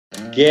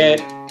get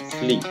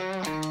sleep.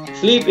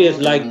 Sleep is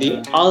like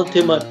the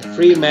ultimate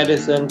free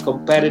medicine,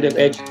 competitive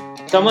edge.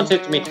 Someone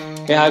said to me,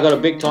 hey, I got a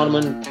big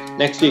tournament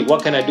next week.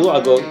 What can I do?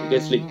 I'll go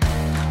get sleep.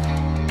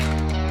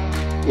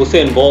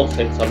 Usain Bolt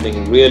said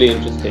something really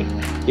interesting.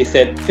 He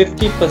said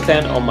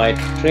 50% of my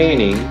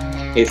training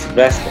is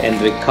rest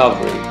and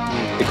recovery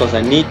because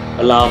I need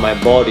to allow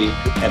my body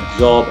to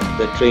absorb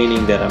the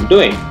training that I'm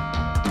doing.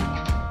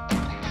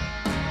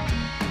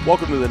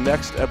 Welcome to the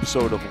next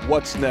episode of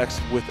What's Next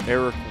with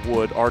Eric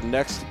Wood. Our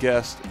next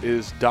guest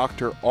is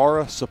Dr.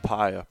 Ara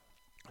Suppiah.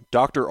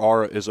 Dr.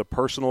 Ara is a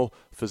personal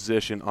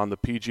physician on the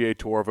PGA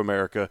Tour of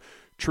America,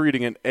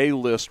 treating an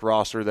A-list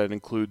roster that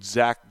includes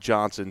Zach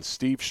Johnson,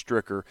 Steve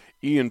Stricker,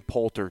 Ian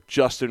Poulter,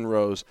 Justin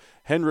Rose,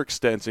 Henrik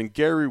Stenson,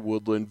 Gary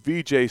Woodland,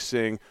 Vijay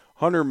Singh,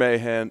 Hunter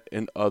Mahan,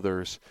 and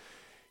others.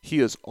 He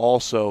is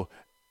also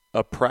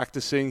a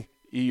practicing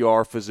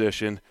ER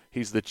physician.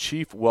 He's the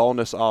Chief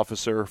Wellness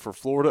Officer for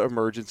Florida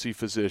Emergency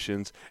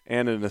Physicians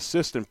and an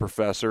assistant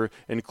professor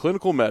in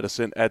clinical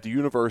medicine at the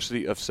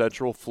University of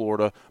Central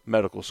Florida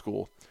Medical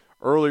School.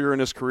 Earlier in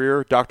his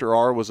career, Dr.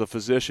 R was a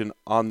physician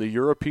on the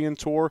European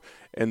Tour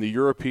and the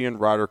European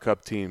Ryder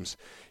Cup teams.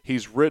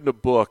 He's written a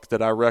book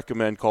that I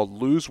recommend called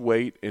Lose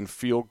Weight and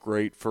Feel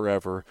Great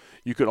Forever.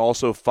 You can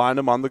also find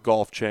him on the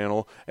Golf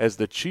Channel as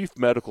the chief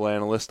medical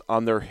analyst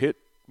on their hit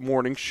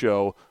morning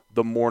show,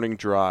 The Morning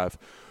Drive.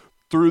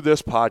 Through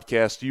this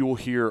podcast, you will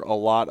hear a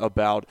lot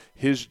about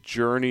his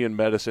journey in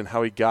medicine,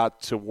 how he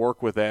got to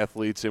work with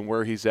athletes and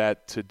where he's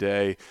at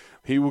today.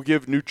 He will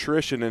give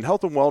nutrition and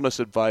health and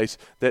wellness advice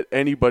that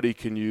anybody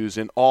can use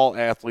and all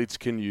athletes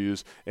can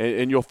use,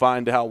 and you'll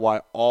find out why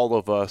all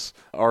of us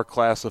are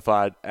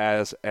classified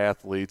as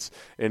athletes.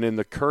 And in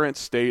the current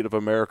state of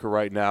America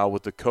right now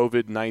with the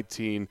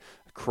COVID-19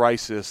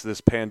 crisis,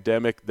 this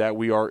pandemic that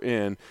we are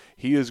in,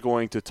 he is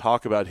going to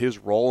talk about his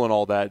role in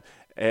all that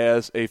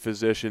as a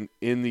physician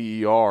in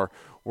the ER.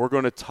 We're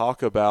going to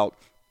talk about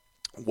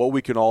what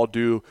we can all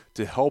do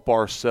to help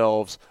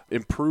ourselves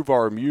improve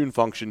our immune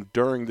function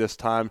during this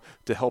time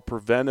to help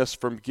prevent us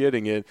from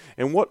getting it,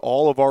 and what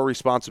all of our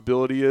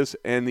responsibility is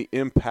and the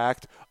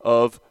impact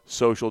of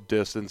social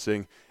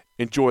distancing.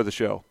 Enjoy the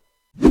show.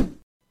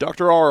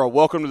 Dr. Ara,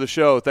 welcome to the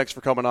show. Thanks for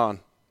coming on.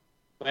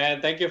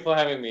 Man, thank you for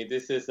having me.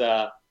 This is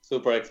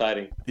super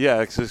exciting.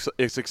 Yeah,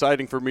 it's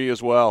exciting for me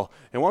as well.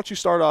 And why don't you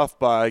start off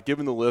by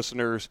giving the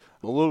listeners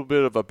a little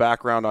bit of a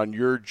background on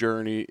your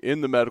journey in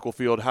the medical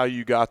field, how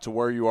you got to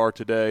where you are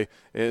today,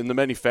 and the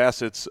many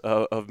facets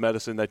of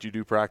medicine that you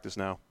do practice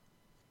now.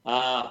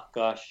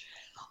 Gosh,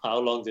 how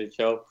long did it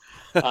show?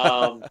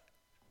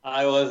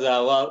 I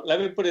was, let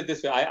me put it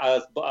this way. I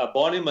was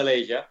born in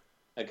Malaysia,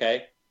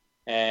 okay,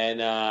 and,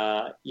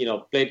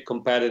 played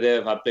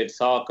competitive. I played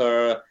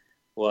soccer,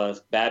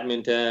 was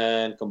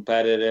badminton,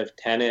 competitive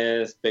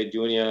tennis, played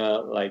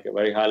junior, like a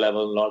very high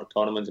level, a lot of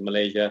tournaments in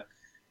Malaysia.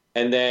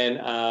 And then,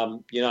 I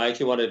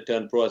actually wanted to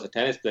turn pro as a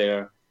tennis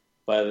player,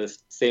 but at the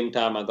same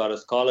time, I got a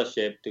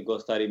scholarship to go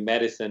study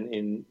medicine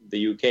in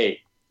the UK.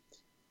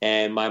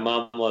 And my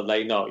mom was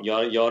like, no,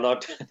 you're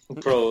not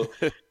pro,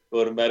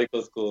 go to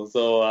medical school.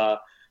 So,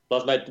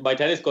 plus my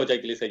tennis coach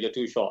actually said, you're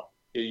too short.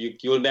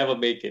 You'll never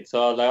make it.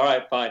 So I was like, all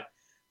right, fine.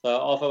 So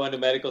off I went to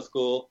medical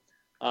school.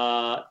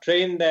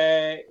 Trained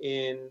there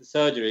in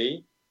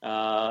surgery,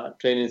 and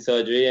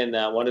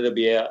wanted to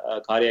be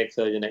a cardiac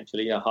surgeon,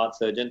 actually, a heart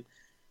surgeon.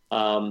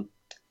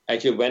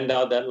 Actually went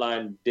down that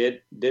line,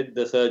 did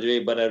the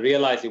surgery, but I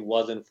realized it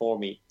wasn't for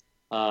me.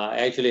 I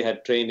actually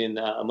had trained in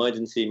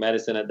emergency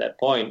medicine at that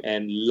point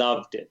and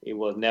loved it. It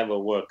was never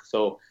work.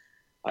 So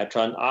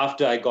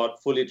after I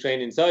got fully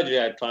trained in surgery,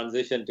 I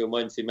transitioned to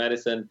emergency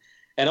medicine.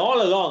 And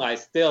all along, I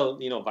still,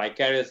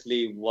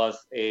 vicariously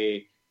was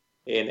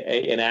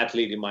an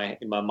athlete in my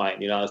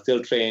mind. I was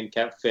still trained,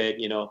 kept fit,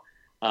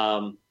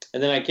 and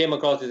then I came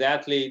across this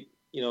athlete,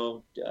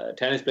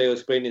 tennis player who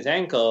sprained his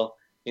ankle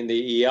in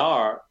the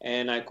ER,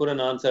 and I couldn't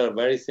answer a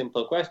very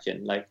simple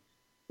question. Like,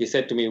 he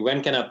said to me,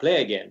 when can I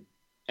play again?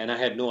 And I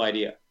had no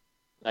idea,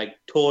 like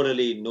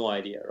totally no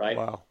idea, right?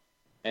 Wow.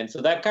 And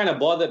so that kind of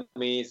bothered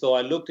me. So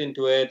I looked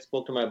into it,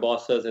 spoke to my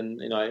bosses, and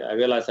I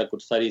realized I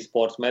could study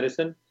sports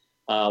medicine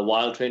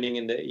while training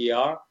in the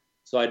ER.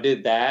 So I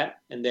did that.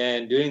 And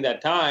then during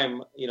that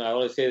time, I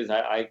always say this,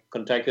 I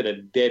contracted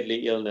a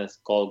deadly illness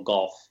called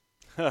golf.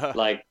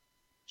 Like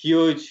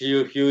huge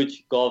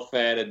golf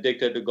fan,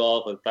 addicted to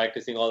golf, was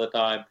practicing all the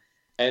time.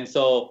 And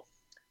so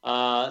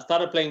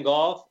started playing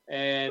golf.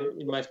 And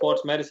in my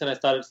sports medicine, I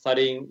started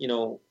studying,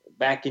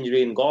 back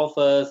injury in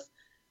golfers,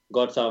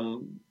 got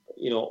some,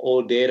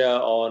 old data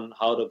on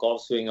how the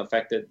golf swing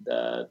affected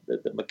how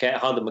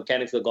the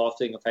mechanics of the golf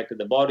swing affected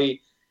the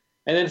body.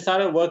 And then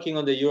started working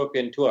on the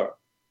European Tour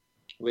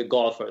with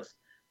golfers.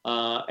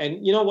 And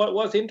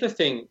what's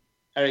interesting,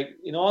 Eric,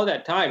 in all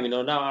that time,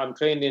 now I'm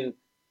trained in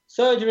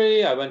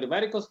surgery, I went to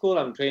medical school,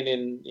 I'm trained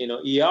in,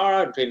 ER,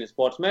 I'm trained in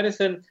sports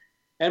medicine.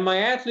 And my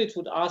athletes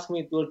would ask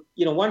me,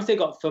 once they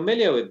got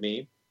familiar with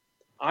me,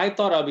 I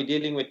thought I'd be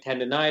dealing with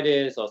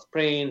tendonitis or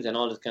sprains and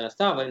all this kind of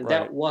stuff. And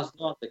That was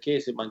not the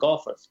case with my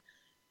golfers.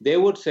 They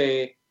would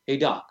say, hey,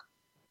 doc,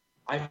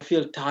 I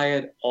feel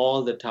tired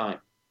all the time.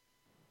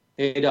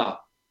 Hey,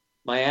 doc,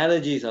 my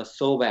allergies are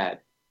so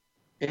bad.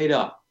 Hey,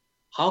 doc,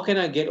 how can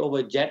I get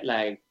over jet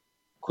lag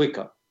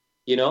quicker?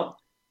 You know?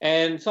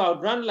 And so I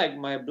would run like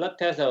my blood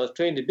test I was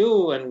trained to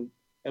do, and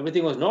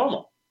everything was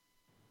normal.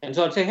 And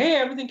so I'd say, hey,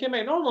 everything came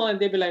back normal. And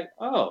they'd be like,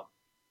 oh,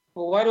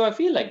 well, why do I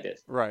feel like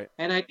this? Right.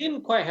 And I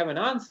didn't quite have an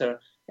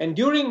answer. And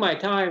during my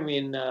time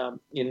in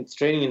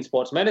training in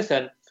sports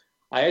medicine,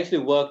 I actually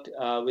worked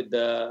with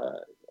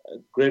the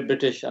Great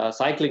British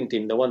cycling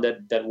team, the one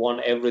that won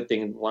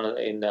everything in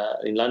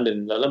London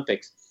in the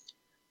Olympics.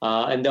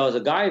 And there was a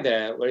guy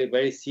there, very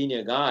very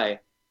senior guy.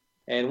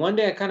 And one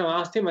day I kind of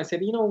asked him. I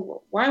said,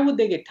 why would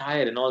they get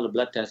tired and all the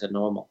blood tests are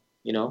normal?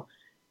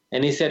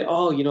 And he said,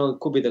 oh, it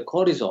could be the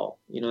cortisol.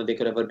 They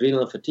could have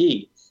adrenal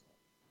fatigue.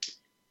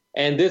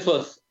 And this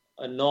was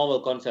a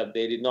novel concept.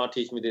 They did not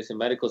teach me this in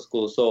medical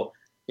school. So,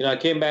 I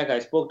came back, I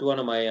spoke to one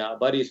of my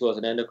buddies who was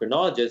an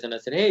endocrinologist, and I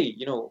said, hey,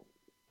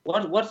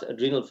 what's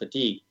adrenal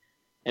fatigue?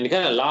 And he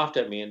kind of laughed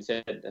at me and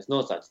said, there's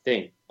no such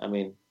thing. I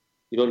mean,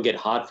 you don't get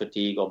heart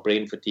fatigue or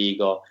brain fatigue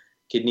or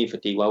kidney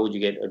fatigue. Why would you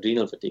get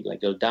adrenal fatigue?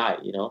 Like, you'll die,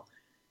 And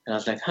I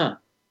was like, huh.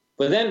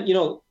 But then,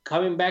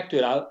 coming back to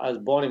it, I was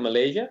born in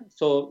Malaysia.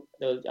 So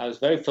I was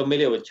very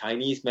familiar with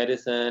Chinese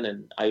medicine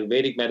and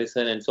Ayurvedic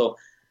medicine. And so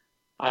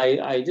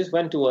I just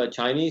went to a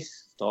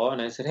Chinese store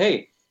and I said,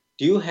 hey,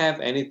 do you have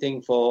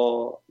anything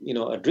for,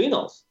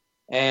 adrenals?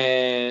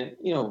 And,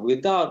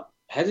 without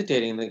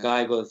hesitating, the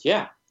guy goes,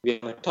 yeah, we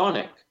have a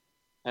tonic.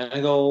 And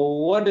I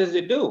go, what does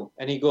it do?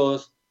 And he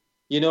goes,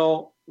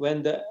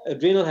 when the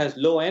adrenal has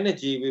low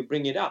energy, we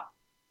bring it up.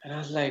 And I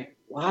was like,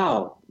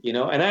 wow,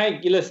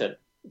 and listen,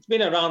 it's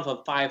been around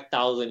for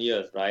 5,000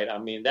 years, right? I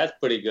mean, that's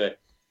pretty good.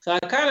 So I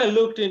kind of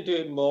looked into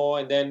it more.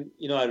 And then,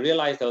 I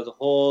realized there was a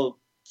whole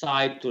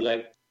side to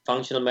like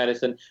functional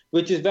medicine,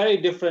 which is very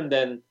different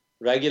than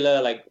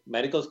regular like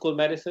medical school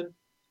medicine.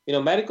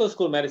 Medical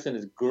school medicine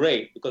is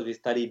great because we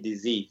study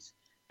disease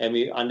and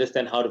we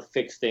understand how to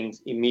fix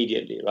things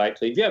immediately, right?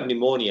 So if you have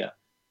pneumonia,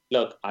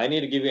 look, I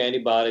need to give you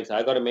antibiotics.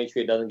 I got to make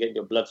sure it doesn't get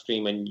your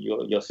bloodstream and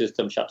your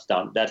system shuts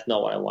down. That's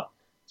not what I want.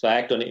 So I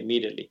act on it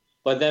immediately.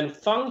 But then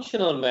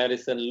functional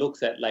medicine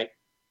looks at like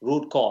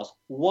root cause.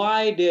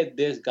 Why did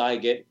this guy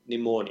get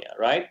pneumonia,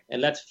 right?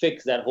 And let's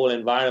fix that whole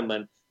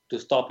environment to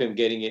stop him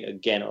getting it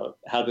again or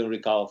help him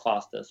recover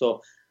faster.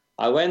 So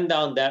I went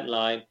down that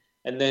line.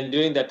 And then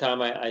during that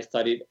time, I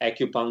studied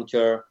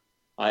acupuncture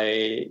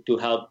to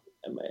help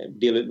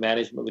deal with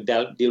management,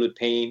 deal with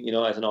pain,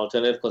 as an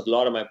alternative, because a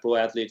lot of my pro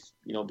athletes,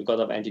 because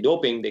of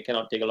anti-doping, they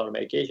cannot take a lot of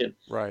medication.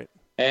 Right.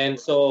 And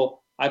so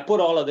I put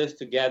all of this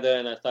together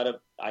and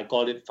I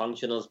called it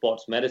functional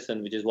sports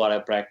medicine, which is what I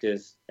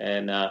practice.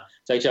 And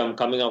so actually I'm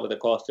coming up with a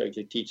course to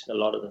actually teach a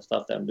lot of the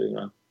stuff that I'm doing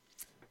now.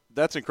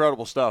 That's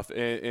incredible stuff,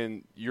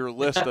 and your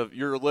list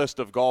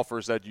of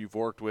golfers that you've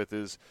worked with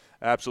is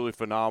absolutely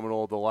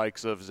phenomenal. The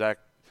likes of Zach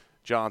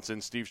Johnson,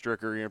 Steve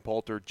Stricker, Ian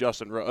Poulter,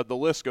 Justin Rose, the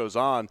list goes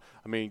on.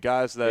 I mean,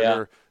 guys that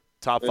are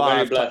top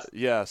five.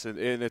 Yes, and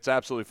it's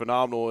absolutely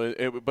phenomenal.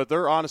 But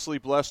they're honestly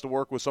blessed to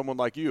work with someone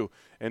like you.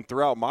 And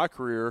throughout my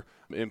career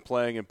in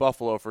playing in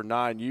Buffalo for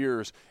 9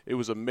 years, it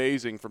was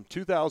amazing from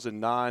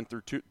 2009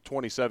 through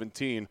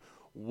 2017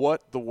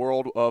 what the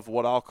world of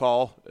what I'll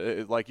call,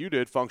 like you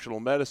did, functional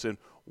medicine,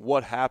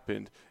 what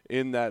happened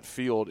in that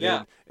field,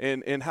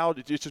 and how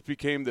it just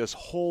became this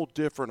whole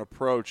different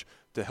approach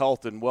to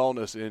health and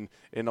wellness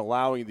in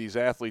allowing these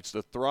athletes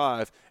to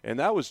thrive. And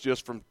that was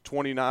just from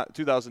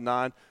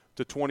 2009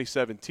 to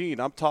 2017.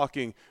 I'm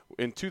talking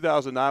in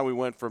 2009 we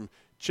went from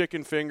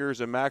chicken fingers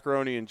and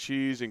macaroni and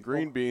cheese and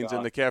green beans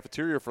in the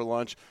cafeteria for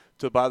lunch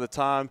to by the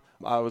time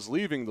I was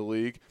leaving the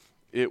league,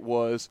 it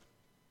was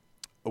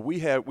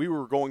we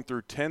were going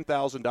through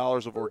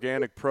 $10,000 of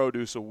organic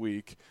produce a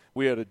week.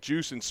 We had a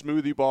juice and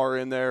smoothie bar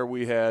in there.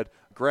 We had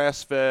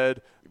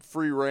grass-fed,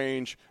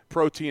 free-range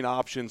protein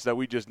options that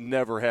we just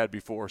never had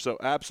before. So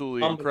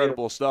absolutely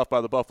incredible stuff by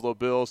the Buffalo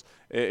Bills.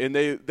 And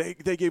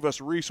they gave us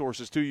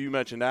resources too. You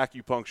mentioned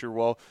acupuncture.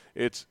 Well,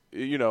 it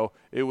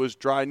was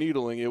dry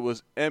needling. It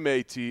was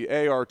MAT,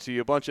 ART,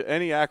 a bunch of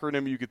any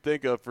acronym you could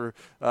think of for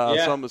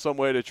some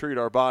way to treat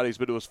our bodies.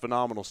 But it was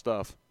phenomenal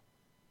stuff.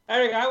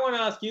 Eric, I want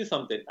to ask you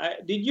something.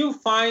 Did you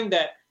find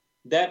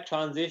that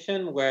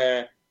transition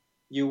where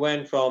you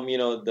went from,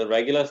 the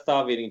regular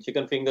stuff, eating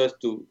chicken fingers,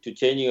 to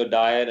changing your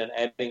diet and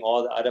adding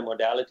all the other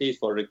modalities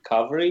for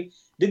recovery?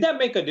 Did that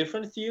make a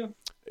difference to you?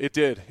 It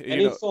did. And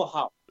if so,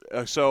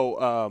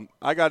 how?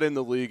 I got in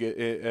the league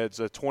as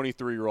a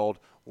 23-year-old,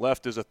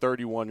 left as a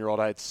 31-year-old.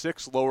 I had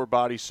 6 lower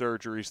body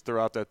surgeries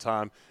throughout that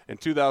time. In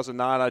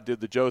 2009, I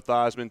did the Joe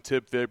Theismann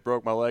tib fib,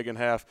 broke my leg in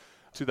half.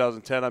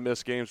 2010, I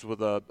missed games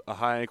with a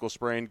high ankle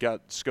sprain,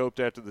 got scoped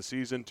after the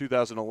season.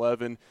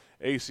 2011,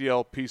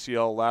 ACL,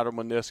 PCL, lateral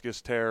meniscus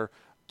tear.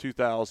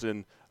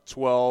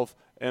 2012,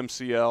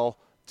 MCL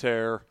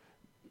tear.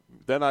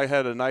 Then I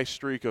had a nice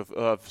streak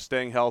of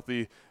staying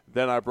healthy.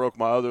 Then I broke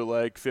my other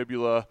leg,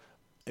 fibula,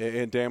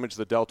 and damaged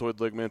the deltoid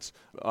ligaments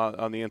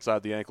on the inside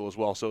of the ankle as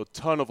well. So a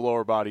ton of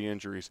lower body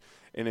injuries.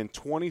 And in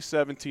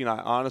 2017, I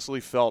honestly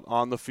felt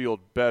on the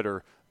field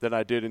better than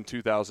I did in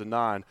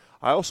 2009.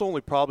 I also only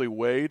probably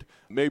weighed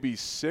maybe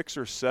 6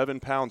 or 7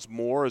 pounds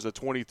more as a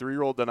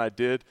 23-year-old than I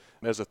did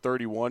as a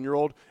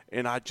 31-year-old,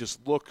 and I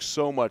just look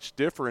so much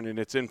different in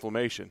its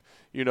inflammation.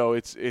 You know,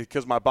 it's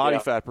because my body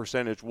fat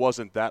percentage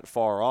wasn't that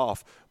far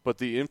off, but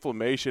the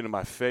inflammation in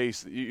my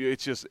face,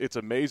 it's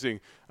amazing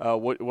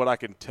what I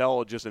can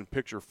tell just in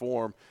picture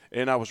form.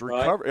 And I was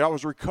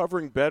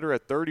recovering better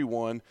at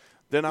 31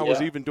 than I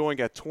was even doing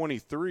at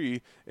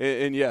 23,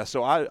 and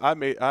so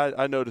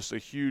I noticed a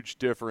huge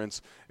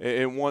difference.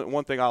 And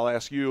one thing I'll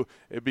ask you,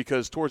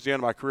 because towards the end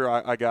of my career,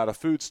 I got a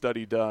food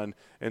study done,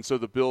 and so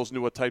the Bills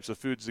knew what types of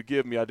foods to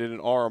give me. I did an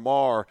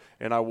RMR,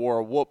 and I wore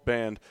a Whoop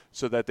band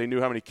so that they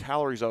knew how many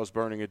calories I was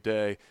burning a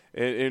day,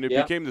 and it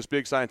became this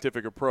big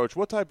scientific approach.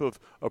 What type of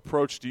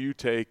approach do you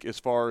take as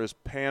far as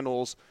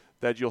panels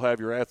that you'll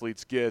have your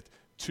athletes get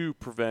to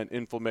prevent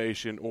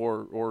inflammation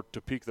or to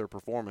peak their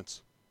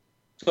performance?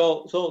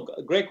 So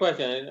great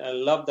question. And I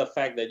love the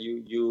fact that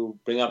you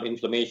bring up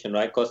inflammation,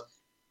 right? Because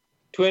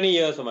 20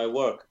 years of my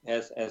work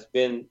has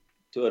been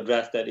to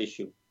address that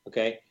issue,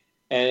 okay?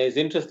 And it's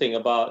interesting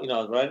about,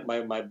 I was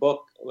writing my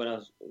book, when I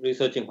was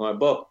researching for my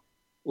book,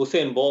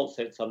 Usain Bolt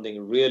said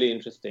something really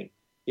interesting.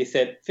 He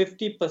said,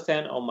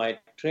 50% of my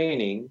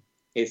training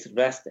is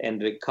rest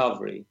and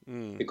recovery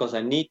because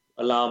I need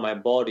to allow my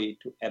body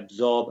to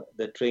absorb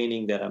the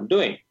training that I'm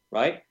doing,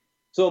 right?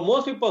 So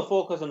most people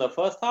focus on the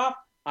first half.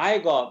 I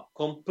got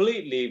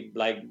completely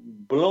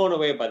blown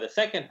away by the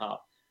second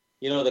half.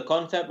 The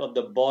concept of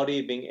the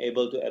body being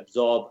able to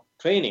absorb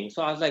training.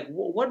 So I was like,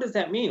 what does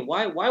that mean?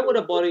 Why would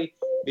a body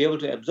be able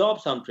to absorb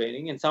some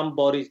training and some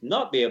bodies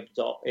not be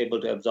able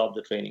to absorb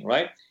the training,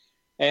 right?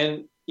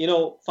 And,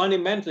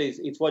 fundamentally,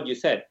 it's what you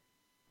said.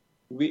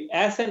 We,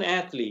 as an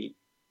athlete,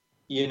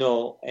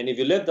 and if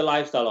you live the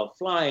lifestyle of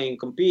flying,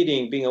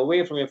 competing, being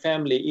away from your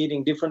family,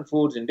 eating different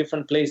foods in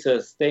different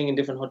places, staying in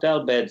different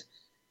hotel beds,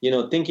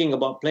 thinking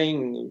about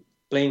playing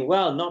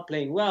well, not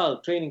playing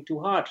well, training too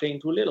hard,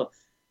 training too little,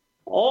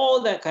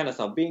 all that kind of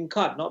stuff, being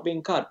cut, not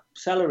being cut,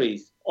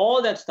 salaries,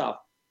 all that stuff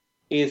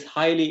is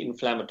highly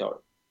inflammatory,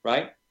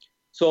 right?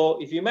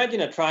 So if you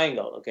imagine a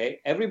triangle,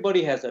 okay,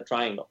 everybody has a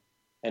triangle.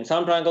 And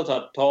some triangles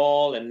are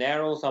tall and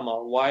narrow, some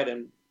are wide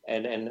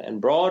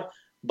and broad,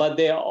 but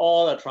they are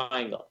all a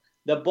triangle.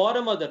 The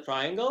bottom of the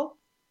triangle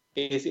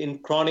is in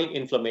chronic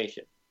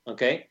inflammation,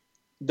 okay?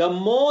 The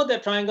more the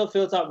triangle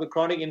fills up with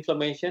chronic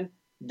inflammation,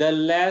 the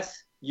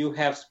less you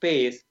have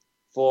space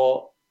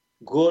for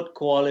good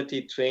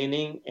quality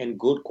training and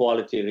good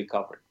quality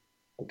recovery,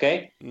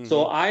 okay? Mm-hmm.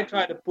 So I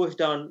try to push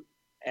down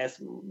as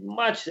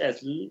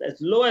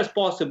low as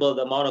possible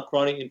the amount of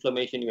chronic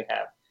inflammation you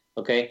have,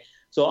 okay?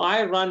 So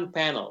I run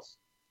panels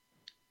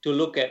to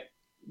look at,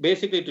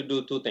 basically to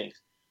do two things.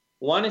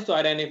 One is to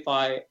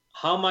identify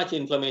how much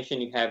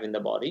inflammation you have in the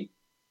body,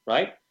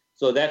 right?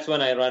 So that's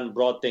when I run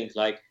broad things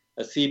like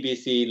a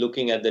CBC,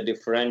 looking at the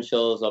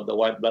differentials of the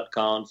white blood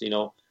counts,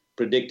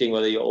 predicting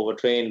whether you're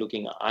overtrained,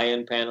 looking at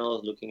iron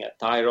panels, looking at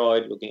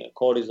thyroid, looking at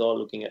cortisol,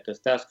 looking at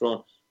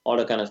testosterone, all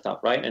that kind of stuff,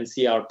 right? And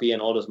CRP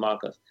and all those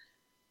markers.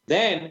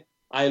 Then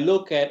I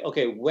look at,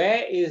 okay,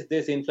 where is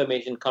this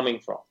inflammation coming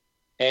from?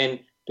 And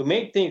to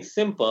make things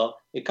simple,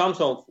 it comes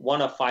from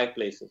one of 5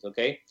 places,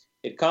 okay?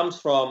 It comes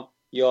from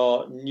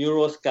your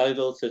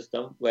neuroskeletal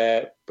system,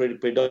 where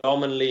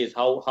predominantly is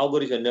how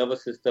good is your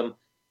nervous system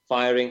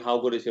firing, how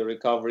good is your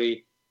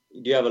recovery,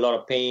 do you have a lot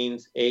of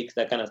pains, aches,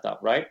 that kind of stuff,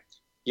 right?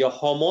 Your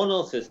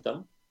hormonal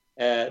system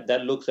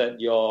that looks at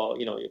your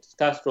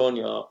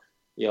testosterone,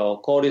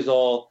 your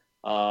cortisol,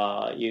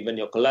 even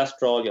your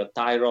cholesterol, your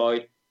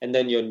thyroid, and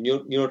then your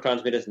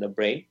neurotransmitters in the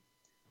brain.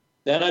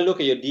 Then I look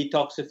at your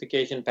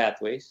detoxification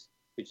pathways,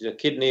 which is your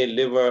kidney,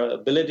 liver,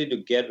 ability to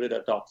get rid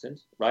of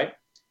toxins, right?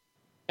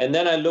 And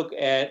then I look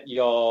at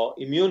your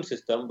immune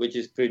system, which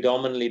is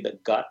predominantly the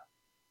gut.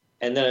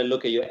 And then I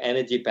look at your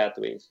energy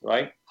pathways,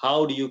 right?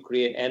 How do you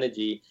create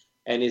energy,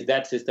 and is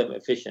that system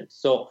efficient?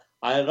 So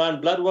I run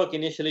blood work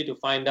initially to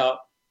find out,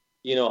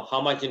 how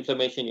much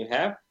inflammation you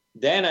have.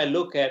 Then I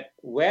look at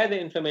where the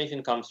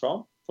inflammation comes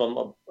from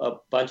a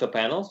bunch of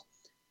panels.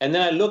 And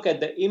then I look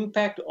at the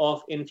impact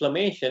of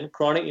inflammation,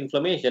 chronic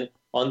inflammation,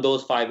 on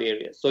those 5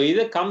 areas. So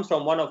either comes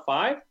from one of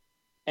 5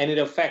 and it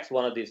affects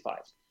one of these 5.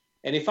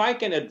 And if I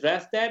can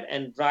address that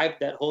and drive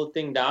that whole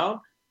thing down,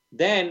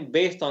 then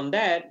based on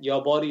that,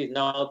 your body is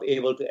now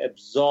able to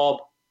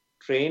absorb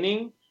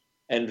training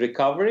and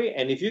recovery.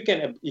 And if you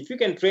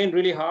can train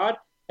really hard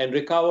and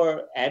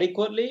recover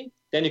adequately,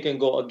 then you can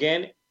go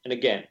again and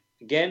again,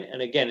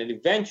 and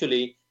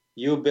eventually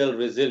you build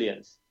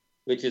resilience,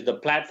 which is the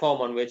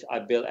platform on which I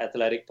build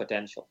athletic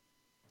potential.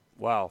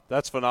 Wow,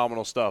 that's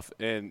phenomenal stuff.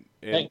 And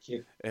thank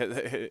you.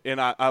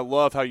 And I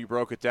love how you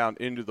broke it down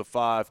into the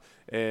 5.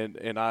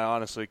 And I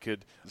honestly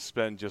could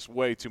spend just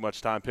way too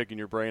much time picking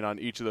your brain on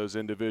each of those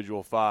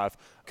individual 5,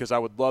 because I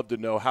would love to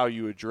know how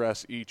you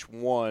address each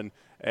one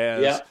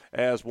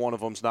as one of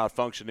them's not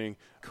functioning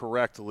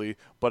correctly.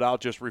 But I'll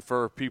just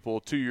refer people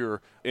to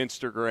your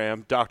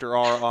Instagram, Dr.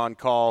 R On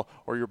Call,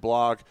 or your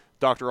blog,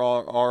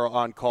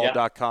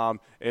 drroncall.com,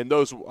 and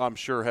those I'm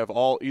sure have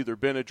all either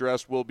been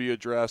addressed, will be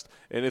addressed,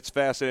 and it's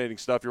fascinating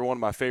stuff. You're one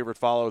of my favorite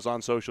follows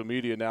on social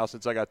media now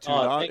since I got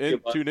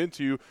tuned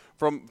into you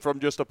from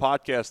just a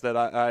podcast that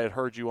I had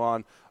heard you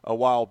on a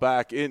while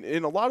back. And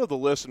a lot of the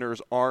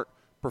listeners aren't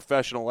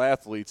professional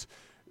athletes.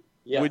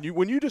 Yeah.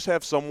 When you just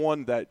have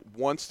someone that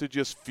wants to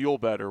just feel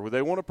better,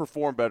 they want to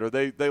perform better,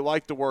 they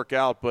like to work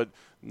out, but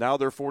now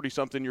they're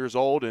 40-something years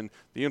old and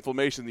the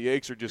inflammation, the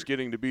aches are just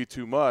getting to be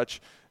too much.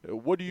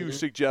 What do you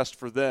suggest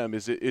for them?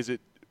 Is it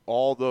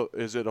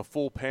a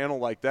full panel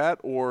like that,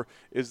 or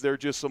is there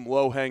just some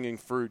low-hanging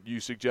fruit you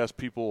suggest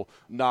people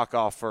knock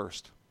off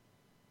first?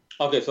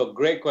 Okay, so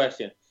great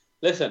question.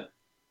 Listen,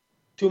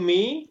 to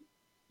me,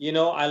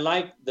 I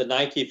like the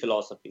Nike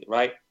philosophy,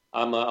 right?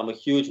 I'm a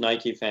huge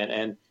Nike fan,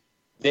 and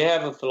they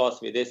have a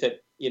philosophy. They said,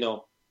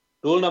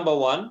 rule number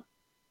 1,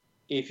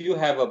 if you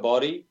have a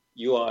body,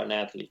 you are an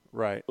athlete.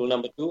 Right. Rule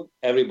number 2,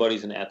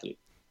 everybody's an athlete.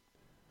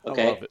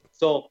 Okay. I love it.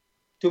 So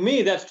to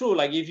me, that's true.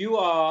 Like if you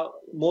are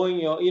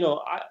mowing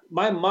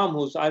my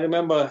mom, I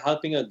remember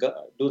helping her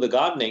do the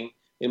gardening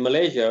in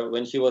Malaysia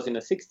when she was in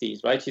her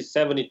 60s, right? She's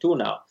 72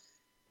 now.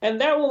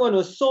 And that woman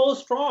was so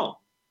strong.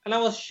 And I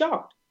was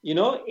shocked.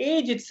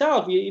 Age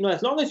itself,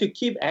 as long as you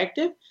keep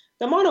active,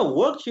 the amount of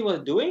work she was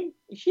doing,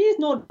 she's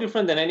no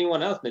different than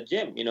anyone else in the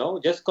gym.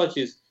 Just because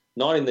she's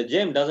not in the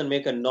gym doesn't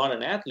make her not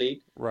an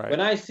athlete. Right.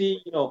 When I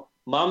see,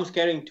 moms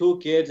carrying 2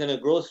 kids and a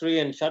grocery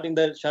and shutting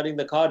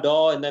the car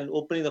door and then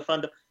opening the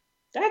front door,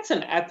 that's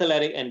an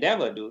athletic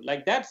endeavor, dude.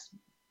 Like that's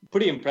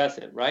pretty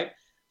impressive, right?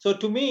 So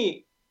to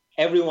me,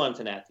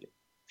 everyone's an athlete.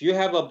 If you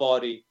have a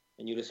body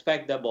and you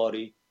respect that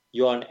body,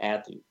 you're an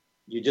athlete.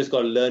 You just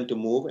got to learn to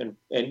move. And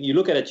you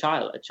look at a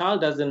child. A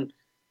child doesn't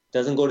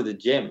go to the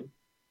gym.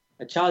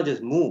 A child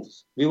just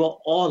moves. We were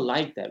all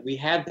like that. We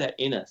have that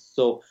in us.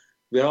 So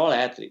we're all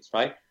athletes,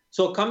 right?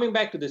 So coming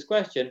back to this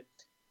question,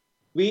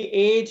 we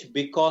age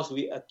because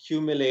we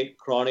accumulate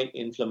chronic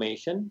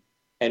inflammation,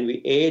 and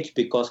we age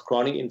because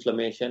chronic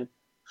inflammation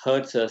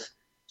hurts us,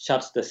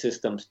 shuts the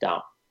systems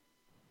down,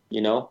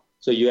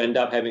 So you end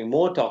up having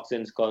more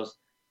toxins because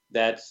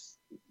that's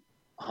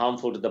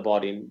harmful to the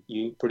body.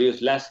 You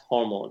produce less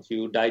hormones.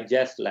 You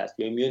digest less.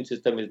 Your immune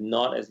system is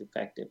not as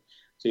effective.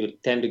 So you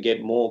tend to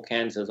get more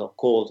cancers or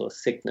colds or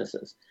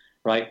sicknesses,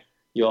 right?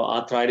 Your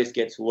arthritis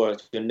gets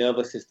worse. Your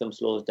nervous system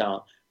slows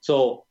down.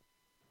 So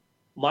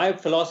my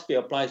philosophy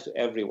applies to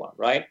everyone,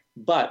 right?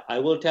 But I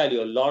will tell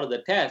you, a lot of the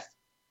tests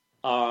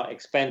are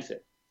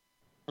expensive.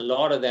 A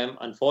lot of them,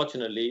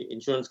 unfortunately,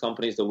 insurance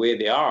companies, the way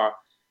they are,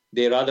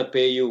 they rather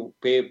pay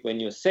when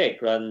you're sick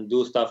rather than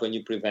do stuff when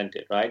you prevent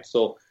it, right?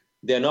 So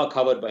they're not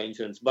covered by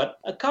insurance. But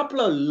a couple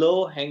of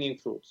low-hanging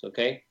fruits,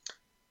 okay?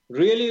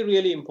 Really,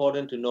 really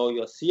important to know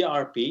your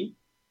CRP,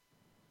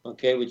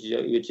 okay, which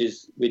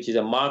is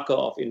a marker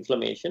of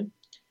inflammation,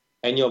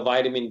 and your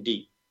vitamin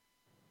D.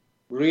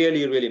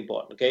 Really, really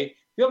important, okay?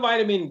 If your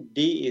vitamin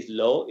D is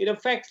low, it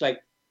affects like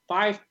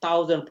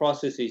 5,000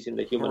 processes in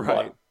the human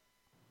body.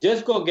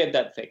 Just go get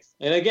that fixed.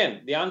 And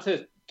again, the answer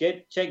is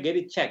get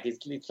it checked.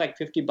 It's like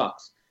 $50.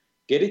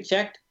 Get it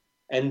checked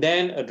and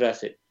then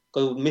address it.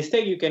 Because the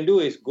mistake you can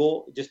do is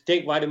just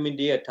take vitamin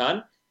D a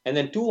ton, and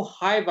then too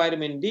high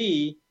vitamin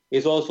D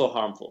is also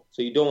harmful.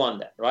 So you don't want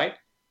that, right?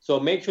 So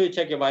make sure you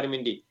check your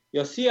vitamin D.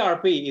 Your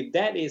CRP, if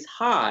that is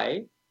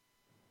high,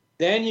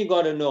 then you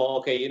got to know,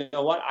 okay, you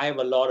know what? I have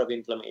a lot of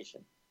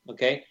inflammation,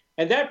 okay?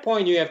 At that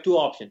point, you have 2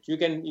 options. You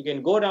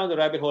can go down the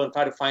rabbit hole and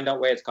try to find out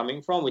where it's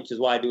coming from, which is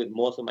what I do with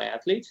most of my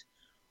athletes.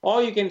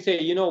 Or you can say,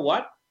 you know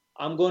what?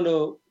 I'm going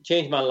to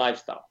change my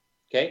lifestyle,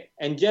 okay?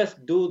 And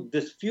just do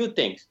this few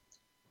things.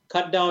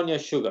 Cut down your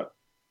sugar,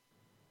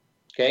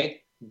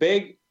 okay?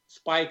 Big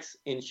spikes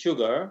in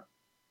sugar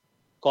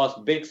cause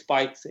big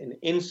spikes in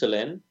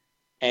insulin,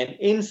 and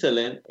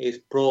insulin is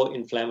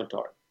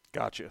pro-inflammatory.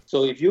 Gotcha.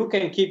 So if you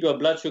can keep your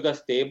blood sugar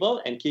stable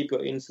and keep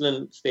your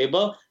insulin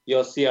stable,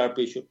 your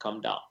CRP should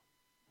come down.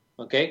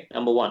 Okay,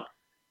 number 1.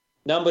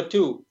 Number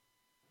 2,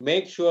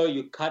 make sure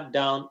you cut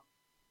down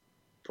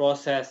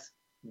processed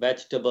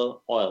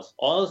vegetable oils.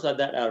 Oils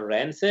that are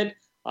rancid,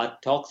 are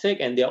toxic,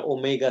 and they are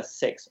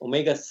omega-6.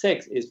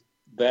 Omega-6 is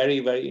very,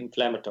 very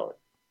inflammatory.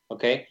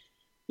 Okay,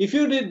 if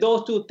you did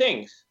those 2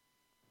 things,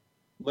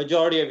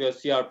 majority of your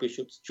CRP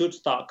should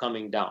start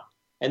coming down.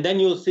 And then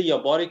you'll see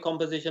your body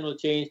composition will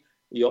change,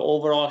 your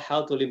overall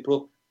health will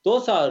improve.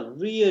 Those are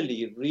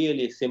really,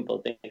 really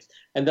simple things.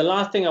 And the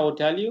last thing I will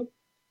tell you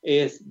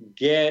is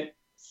get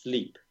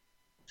sleep.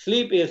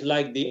 Sleep is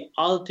like the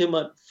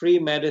ultimate free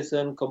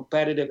medicine,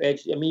 competitive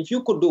edge. I mean, if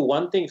you could do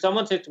one thing,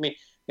 someone said to me,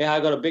 hey,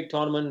 I got a big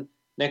tournament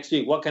next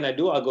week. What can I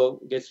do? I'll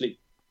go get sleep.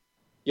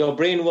 Your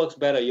brain works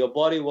better. Your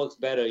body works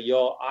better.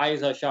 Your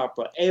eyes are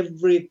sharper.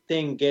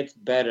 Everything gets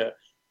better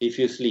if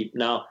you sleep.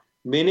 Now,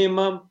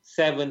 minimum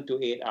 7 to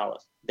 8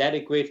 hours. That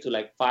equates to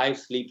like 5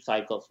 sleep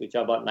cycles, which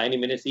are about 90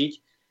 minutes each.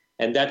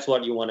 And that's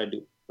what you want to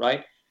do,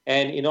 right?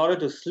 And in order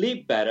to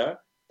sleep better,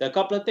 there are a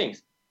couple of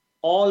things.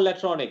 all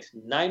electronics,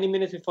 90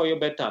 minutes before your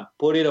bedtime,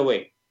 put it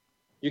away.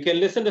 You can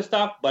listen to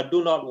stuff, but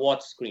do not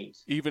watch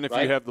screens. Even if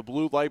right? you have the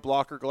blue light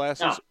blocker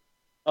glasses? Now,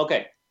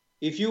 okay.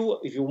 If you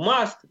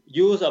must,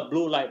 use a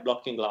blue light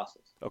blocking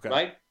glasses. Okay.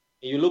 Right?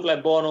 You look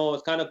like Bono.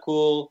 It's kind of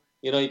cool.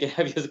 You can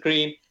have your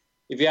screen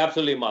if you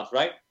absolutely must,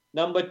 right?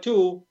 Number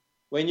 2,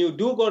 when you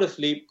do go to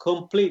sleep,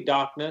 complete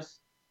darkness.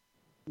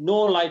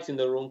 No lights in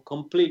the room,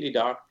 completely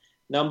dark.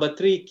 Number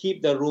 3,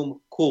 keep the room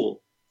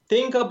cool.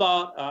 Think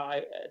about,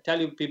 I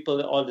tell people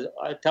this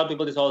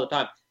all the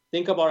time.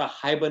 Think about a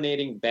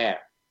hibernating bear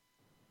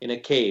in a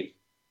cave.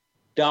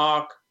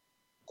 Dark,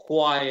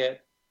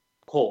 quiet,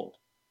 cold.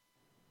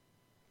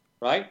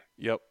 Right?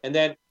 Yep. And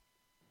then,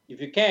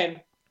 if you can,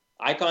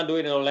 I can't do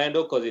it in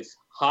Orlando because it's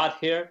hot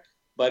here.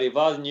 But if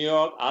I was in New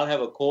York, I'll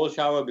have a cold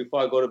shower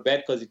before I go to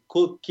bed because it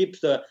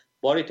keeps the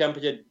body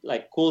temperature,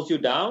 cools you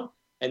down,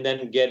 and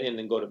then get in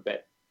and go to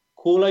bed.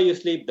 Cooler you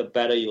sleep, the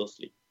better you'll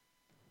sleep.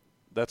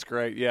 That's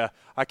great. Yeah,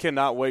 I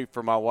cannot wait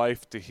for my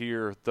wife to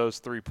hear those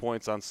 3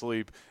 points on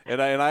sleep.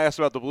 And I asked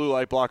about the blue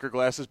light blocker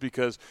glasses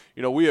because,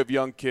 we have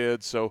young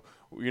kids, so,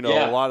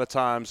 a lot of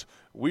times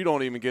we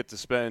don't even get to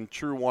spend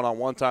true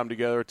one-on-one time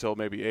together till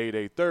maybe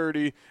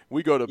 8:30.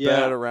 We go to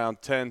bed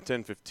around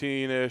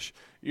 10:15-ish.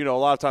 A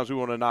lot of times we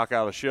want to knock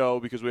out a show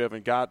because we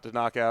haven't got to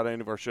knock out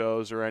any of our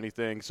shows or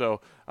anything.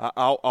 So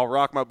I'll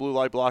rock my blue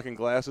light blocking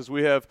glasses.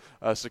 We have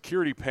a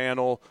security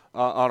panel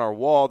on our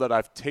wall that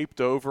I've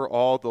taped over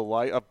all the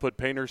light. I've put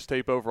painter's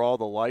tape over all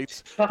the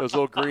lights, those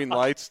little green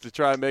lights to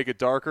try and make it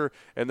darker.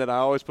 And then I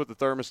always put the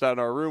thermostat in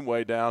our room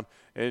way down.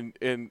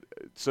 And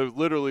so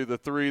literally the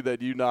 3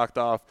 that you knocked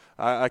off,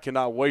 I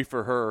cannot wait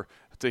for her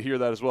to hear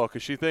that as well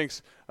because she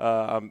thinks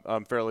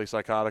I'm fairly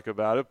psychotic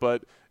about it,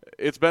 but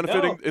it's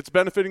benefiting. No. It's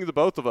benefiting the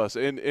both of us.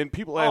 And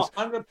people ask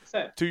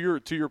 100%.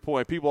 to your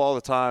point. People all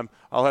the time.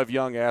 I'll have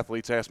young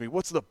athletes ask me,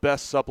 "What's the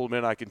best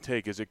supplement I can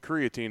take? Is it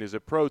creatine? Is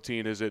it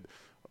protein? Is it?"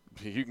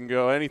 You can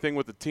go anything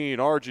with the teen,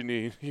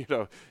 arginine.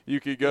 You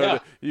could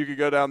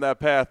go down that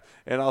path,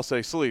 and I'll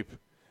say sleep.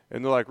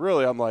 And they're like,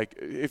 really? I'm like,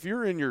 if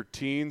you're in your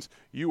teens,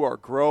 you are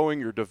growing,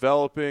 you're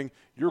developing,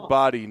 your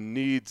body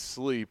needs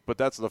sleep. But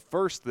that's the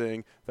first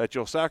thing that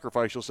you'll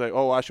sacrifice. You'll say,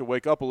 I should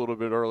wake up a little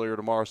bit earlier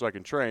tomorrow so I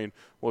can train.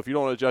 Well, if you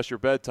don't adjust your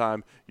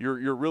bedtime,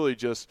 you're really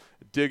just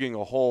digging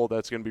a hole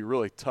that's going to be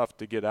really tough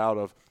to get out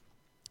of.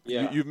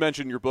 Yeah. You've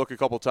mentioned your book a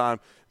couple times.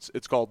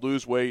 It's called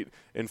Lose Weight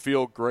and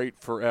Feel Great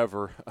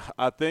Forever.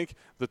 I think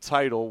the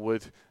title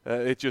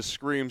it just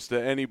screams to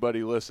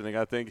anybody listening.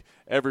 I think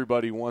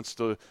most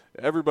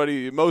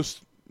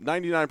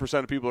 99%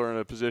 of people are in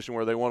a position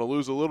where they want to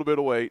lose a little bit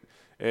of weight,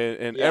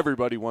 and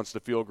everybody wants to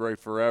feel great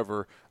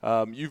forever.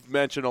 You've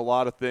mentioned a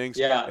lot of things.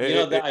 Yeah,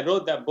 I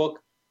wrote that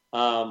book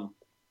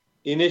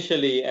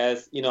initially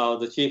as, I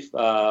was the chief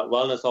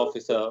wellness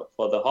officer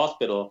for the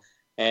hospital.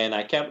 And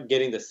I kept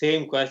getting the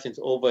same questions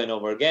over and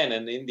over again.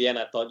 And in the end,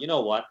 I thought, you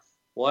know what?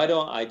 Why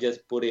don't I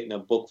just put it in a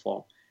book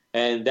form?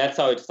 And that's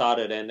how it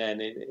started. And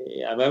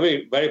I'm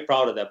very, very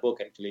proud of that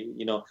book, actually.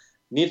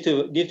 Needs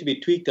to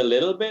be tweaked a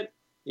little bit,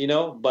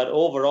 but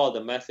overall,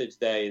 the message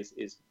there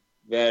is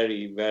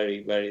very,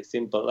 very, very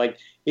simple.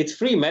 It's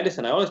free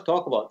medicine. I always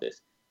talk about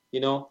this.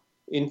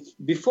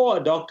 Before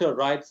a doctor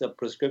writes a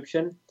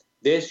prescription,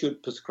 they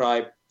should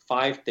prescribe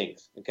 5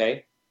 things,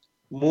 okay?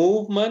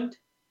 Movement,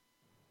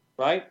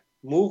 right?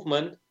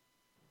 Movement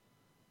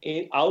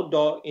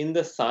outdoor in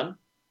the sun,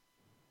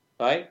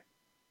 right?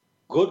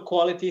 Good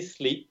quality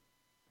sleep.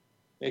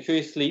 Make sure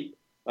you sleep,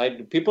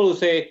 right? People who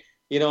say,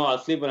 I'll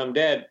sleep when I'm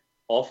dead,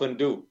 often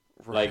do.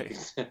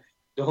 Right.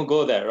 Don't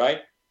go there, right?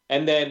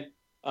 And then,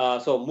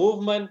 so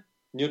movement,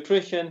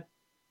 nutrition,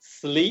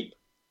 sleep,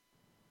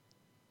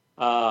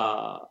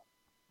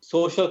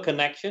 social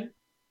connection.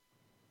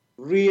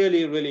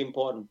 Really, really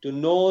important to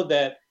know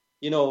that,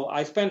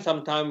 I spent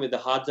some time with the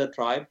Hadza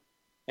tribe.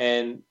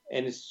 And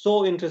it's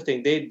so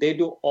interesting. They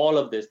do all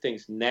of these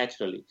things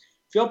naturally.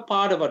 If you're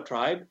part of a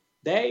tribe,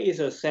 there is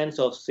a sense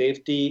of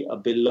safety, a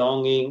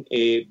belonging,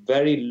 a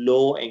very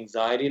low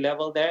anxiety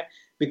level there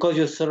because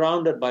you're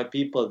surrounded by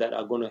people that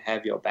are going to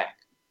have your back,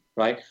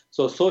 right?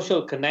 So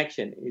social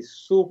connection is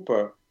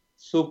super,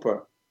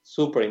 super,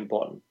 super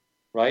important,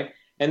 right?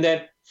 And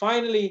then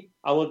finally,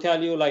 I will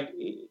tell you,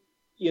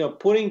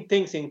 putting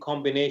things in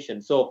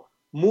combination. So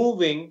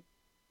moving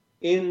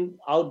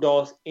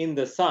outdoors in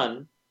the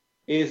sun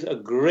is a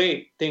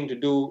great thing to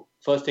do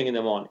first thing in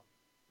the morning,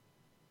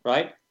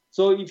 right?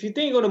 So if you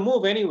think you're going to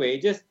move anyway,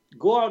 just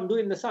go out and do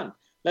it in the sun.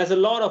 There's a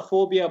lot of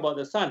phobia about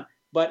the sun,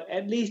 but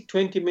at least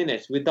 20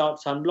 minutes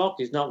without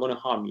sunblock is not going to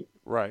harm you.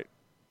 Right.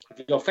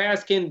 If you're fair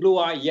skin, blue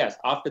eye, yes.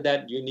 After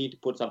that, you need to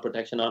put some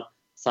protection on,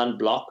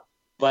 sunblock.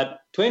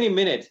 But 20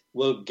 minutes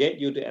will get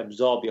you to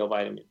absorb your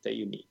vitamins that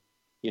you need,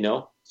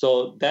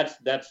 So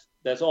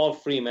that's all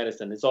free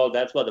medicine.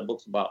 That's what the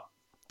book's about.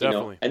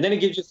 Definitely. And then it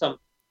gives you some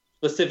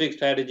specific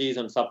strategies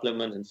on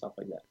supplements and stuff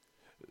like that.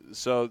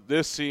 So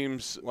this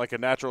seems like a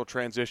natural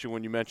transition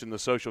when you mentioned the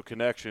social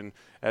connection.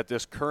 At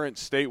this current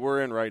state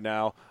we're in right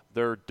now,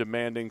 they're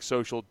demanding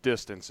social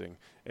distancing.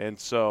 And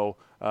so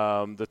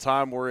the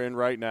time we're in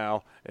right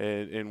now,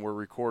 and we're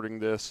recording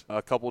this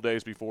a couple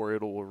days before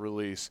it will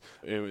release,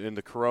 in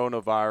the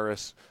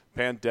coronavirus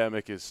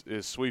pandemic is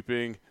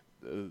sweeping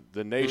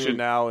the nation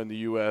now in the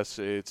U.S.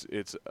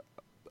 It's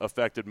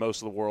affected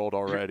most of the world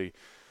already.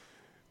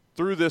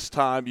 Through this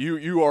time,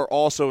 you are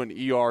also an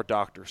ER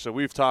doctor. So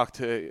we've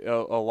talked a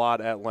lot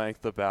at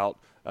length about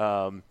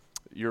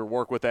your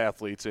work with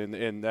athletes,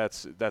 and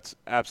that's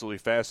absolutely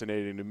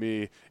fascinating to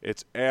me.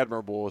 It's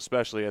admirable,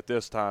 especially at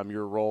this time,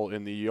 your role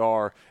in the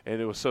ER.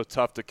 And it was so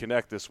tough to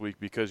connect this week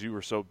because you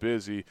were so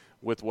busy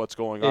with what's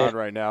going on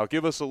right now.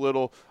 Give us a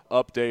little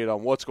update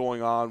on what's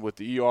going on with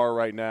the ER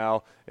right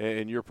now,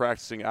 and you're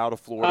practicing out of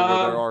Florida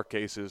where there are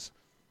cases.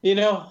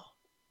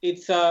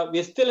 It's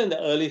we're still in the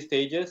early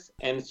stages,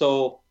 and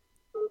so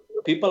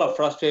people are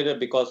frustrated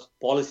because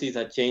policies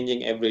are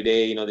changing every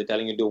day. They're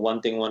telling you do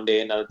one thing one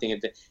day, another thing.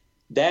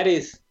 That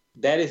is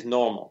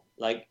normal.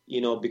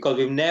 Because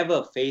we've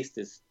never faced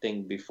this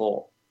thing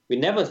before. We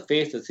never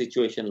faced a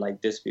situation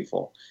like this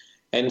before.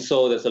 And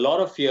so there's a lot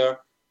of fear. A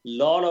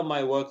lot of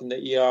my work in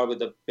the ER with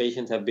the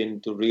patients have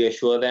been to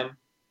reassure them,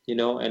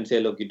 and say,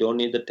 look, you don't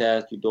need the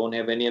test, you don't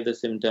have any of the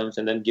symptoms,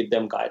 and then give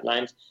them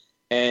guidelines.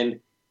 And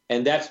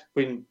that's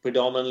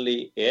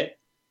predominantly it.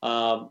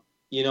 The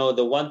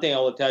one thing I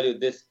will tell you,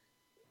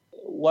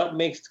 what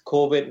makes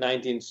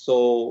COVID-19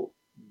 so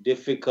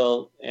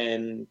difficult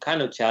and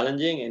kind of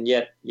challenging, and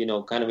yet,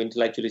 kind of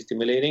intellectually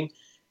stimulating,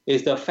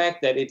 is the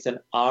fact that it's an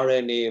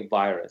RNA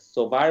virus.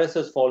 So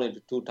viruses fall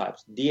into two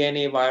types,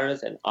 DNA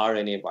virus and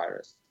RNA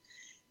virus.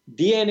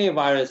 DNA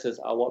viruses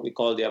are what we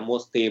call, they are more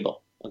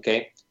stable,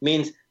 okay?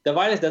 Means the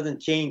virus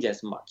doesn't change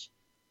as much.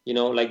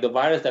 Like the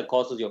virus that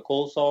causes your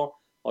cold sore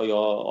or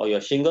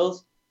your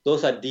shingles,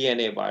 those are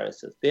DNA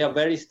viruses. They are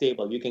very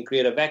stable. You can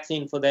create a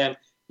vaccine for them.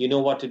 You know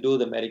what to do.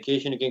 The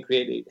medication you can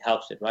create, it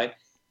helps it, right?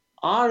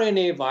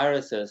 RNA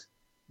viruses,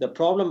 the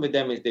problem with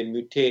them is they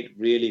mutate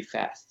really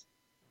fast.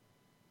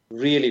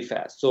 Really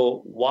fast.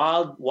 So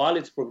while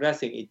it's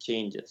progressing, it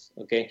changes,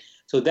 okay?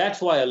 So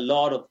that's why a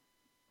lot of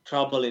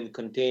trouble in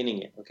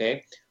containing it,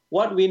 okay?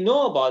 What we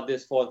know about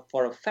this for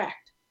a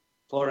fact,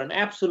 for an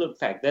absolute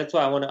fact, that's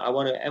why I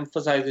want to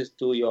emphasize this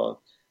to your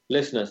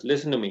listeners.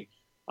 Listen to me.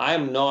 I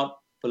am not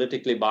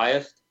politically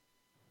biased.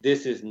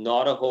 This is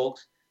not a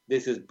hoax.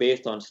 This is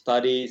based on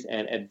studies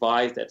and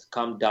advice that's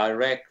come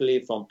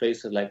directly from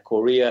places like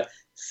Korea,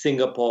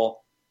 Singapore,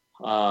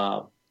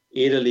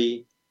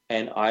 Italy,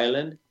 and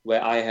Ireland,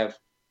 where I have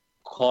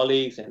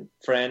colleagues and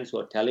friends who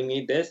are telling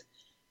me this.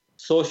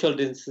 Social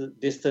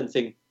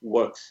distancing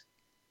works.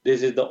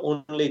 This is the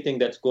only thing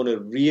that's going to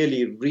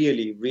really,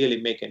 really,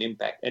 really make an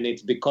impact. And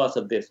it's because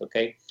of this,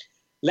 okay?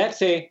 Let's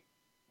say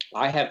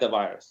I have the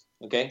virus,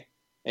 okay?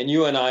 And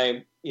you and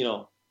I,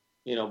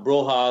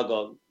 bro hug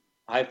or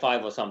high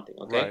five or something,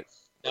 okay? Right.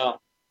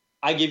 Now,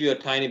 I give you a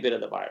tiny bit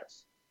of the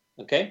virus,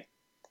 okay?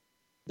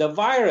 The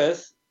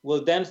virus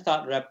will then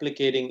start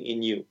replicating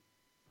in you,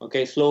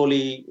 okay?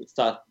 Slowly, it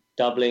starts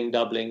doubling.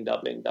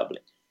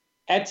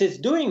 As it's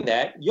doing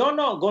that, you're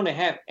not going to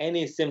have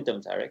any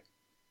symptoms, Eric,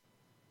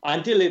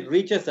 until it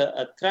reaches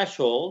a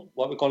threshold,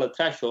 what we call a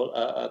threshold,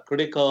 a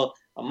critical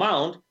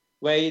amount,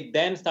 where it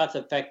then starts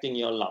affecting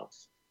your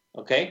lungs,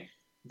 okay?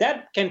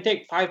 That can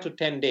take 5 to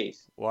 10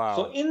 days. Wow.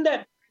 So in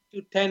that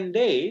 5 to 10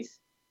 days,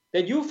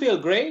 that you feel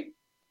great,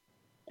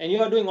 and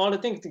you are doing all the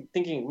things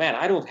thinking, man,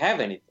 I don't have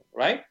anything,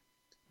 right?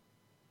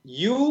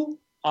 You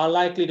are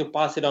likely to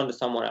pass it on to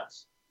someone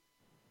else.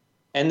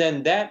 And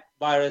then that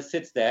virus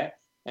sits there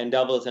and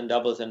doubles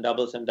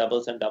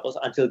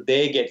until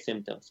they get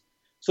symptoms.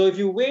 So if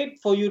you wait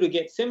for you to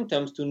get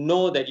symptoms to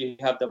know that you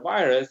have the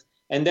virus,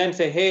 and then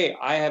say, hey,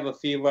 I have a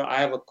fever,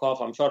 I have a cough,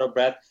 I'm short of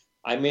breath,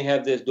 I may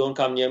have this, don't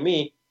come near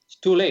me, it's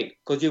too late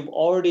because you've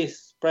already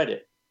spread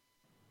it.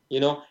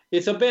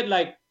 It's a bit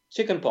like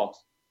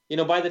chickenpox.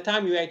 By the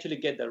time you actually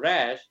get the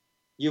rash,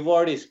 you've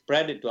already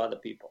spread it to other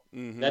people.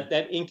 Mm-hmm.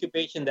 That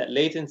incubation, that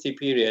latency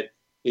period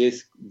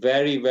is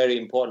very, very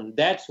important.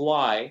 That's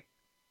why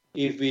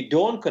if we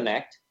don't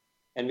connect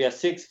and we are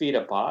 6 feet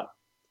apart,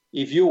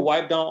 if you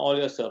wipe down all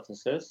your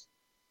surfaces,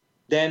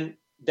 then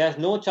there's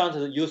no chance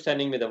of you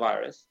sending me the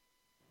virus.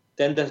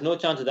 Then there's no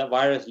chance of that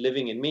virus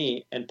living in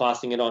me and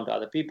passing it on to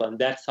other people. And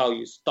that's how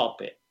you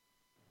stop it.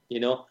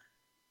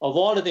 Of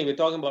all the things, we're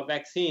talking about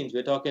vaccines,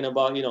 we're talking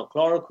about,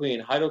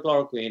 chloroquine,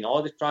 hydrochloroquine,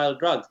 all the trial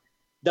drugs.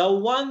 The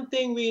one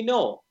thing we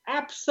know,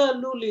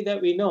 absolutely that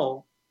we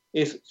know,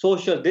 is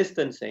social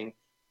distancing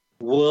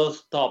will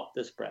stop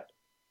the spread.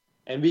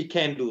 And we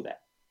can do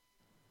that.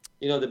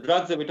 The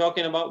drugs that we're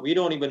talking about, we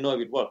don't even know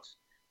if it works.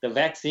 The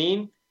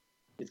vaccine,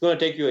 it's going to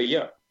take you a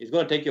year. It's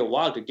going to take you a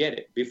while to get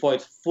it before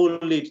it's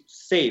fully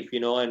safe,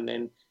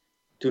 and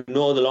to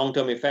know the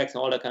long-term effects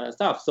and all that kind of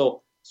stuff.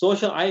 So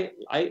social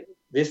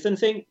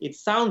distancing, it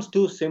sounds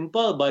too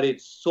simple, but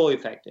it's so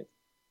effective.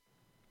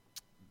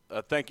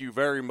 Thank you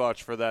very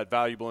much for that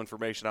valuable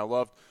information. I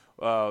loved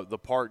the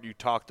part you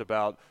talked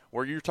about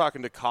where you're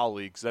talking to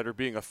colleagues that are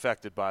being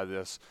affected by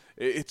this.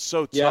 It's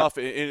so tough.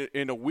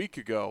 In a week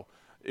ago,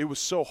 it was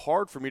so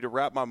hard for me to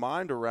wrap my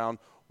mind around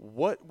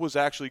what was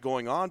actually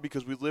going on,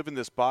 because we live in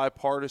this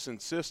bipartisan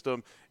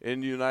system in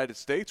the United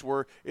States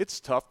where it's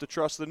tough to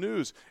trust the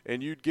news.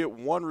 And you'd get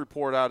one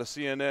report out of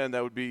CNN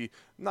that would be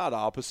not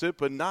opposite,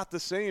 but not the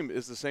same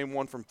as the same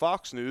one from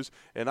Fox News.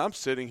 And I'm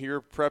sitting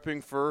here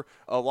prepping for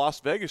a Las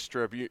Vegas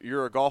trip.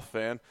 You're a golf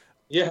fan.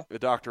 Yeah.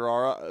 Dr.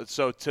 Ara.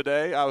 So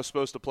today I was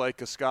supposed to play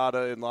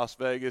Cascada in Las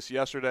Vegas.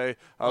 Yesterday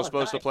I was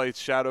supposed to play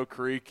Shadow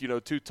Creek, 2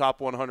 top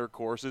 100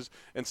 courses.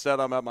 Instead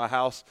I'm at my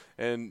house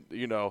and,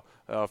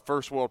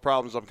 first world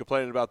problems. I'm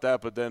complaining about that,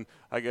 but then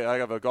I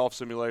have a golf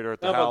simulator at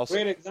the house.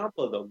 Great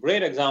example, though.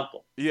 Great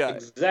example. Yeah.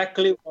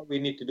 Exactly what we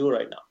need to do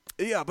right now.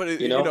 Yeah, but,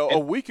 a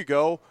week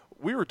ago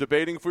we were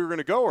debating if we were going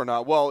to go or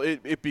not. Well,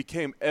 it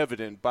became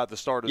evident by the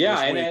start of this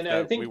week and that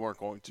I think we weren't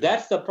going to.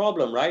 That's the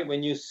problem, right?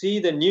 When you see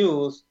the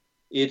news,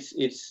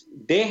 it's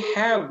they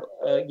have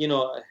a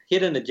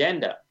hidden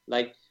agenda.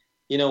 Like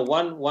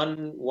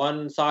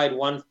one side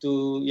wants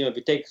to if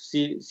you take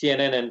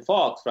CNN and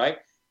Fox, right?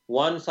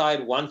 One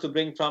side wants to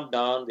bring Trump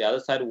down, the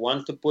other side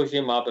wants to push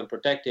him up and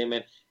protect him,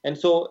 and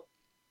so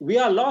we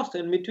are lost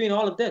in between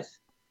all of this.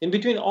 In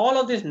between all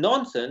of this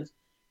nonsense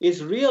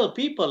is real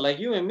people like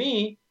you and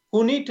me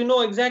who need to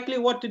know exactly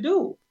what to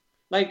do.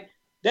 Like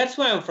that's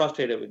why I'm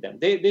frustrated with them.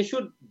 They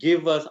should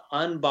give us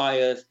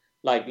unbiased.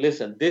 Like,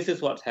 listen, this is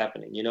what's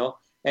happening,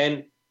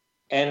 And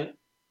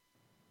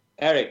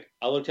Eric,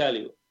 I will tell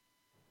you,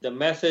 the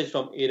message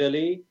from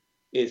Italy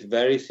is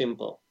very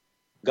simple.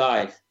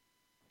 Guys,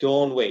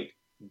 don't wait.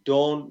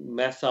 Don't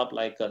mess up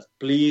like us.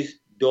 Please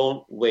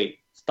don't wait.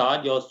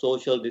 Start your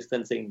social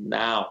distancing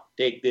now.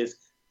 Take this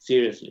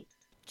seriously.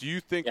 Do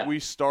you think we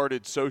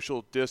started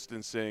social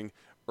distancing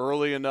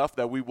early enough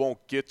that we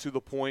won't get to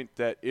the point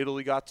that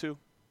Italy got to?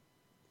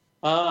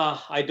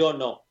 I don't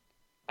know.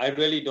 I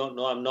really don't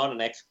know. I'm not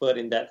an expert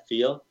in that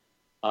field.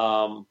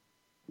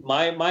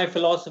 My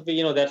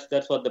philosophy,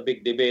 that's what the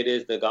big debate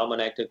is. The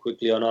government acted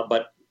quickly or not.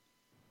 But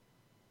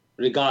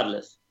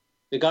regardless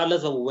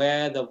of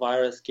where the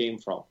virus came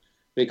from,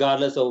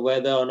 regardless of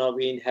whether or not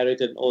we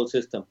inherited an old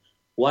system,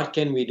 what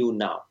can we do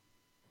now?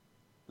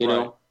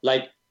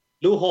 Like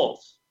Lou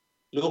Holtz.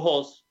 Lou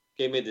Holtz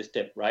gave me this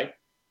tip, right?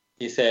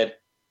 He said,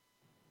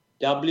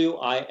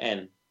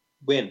 WIN,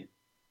 win.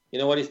 You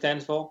know what it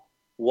stands for?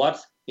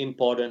 What's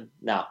important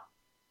now?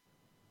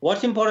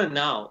 What's important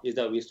now is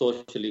that we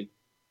socially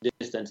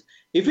distance.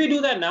 If we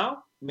do that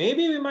now,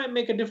 maybe we might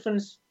make a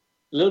difference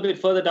a little bit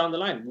further down the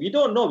line. We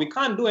don't know. We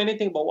can't do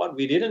anything about what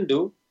we didn't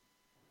do.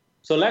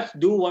 So let's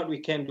do what we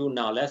can do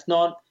now. Let's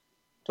not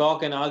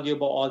talk and argue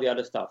about all the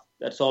other stuff.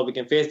 That's all. We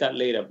can face that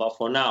later. But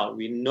for now,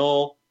 we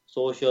know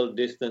social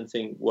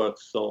distancing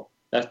works. So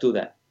let's do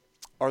that.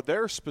 Are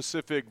there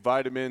specific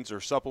vitamins or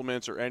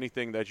supplements or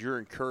anything that you're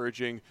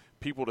encouraging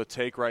people to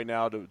take right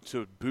now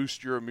to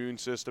boost your immune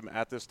system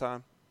at this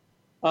time?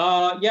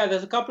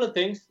 There's a couple of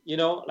things.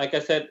 Like I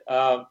said,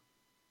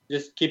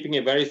 just keeping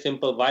it very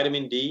simple.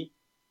 Vitamin D,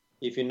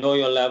 if you know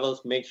your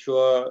levels, make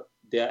sure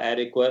they're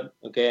adequate.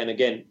 Okay, and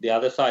again, the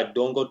other side,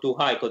 don't go too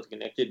high because it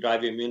can actually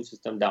drive your immune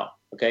system down.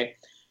 Okay,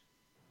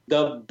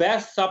 the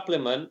best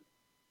supplement,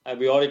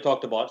 we already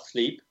talked about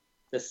sleep.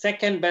 The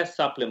second best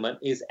supplement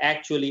is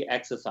actually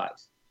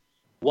exercise.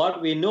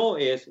 What we know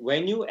is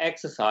when you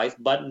exercise,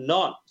 but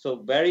not, so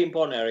very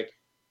important, Eric,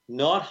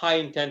 not high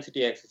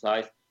intensity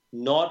exercise,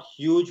 not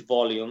huge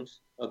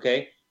volumes,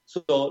 okay?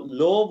 So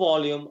low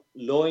volume,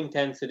 low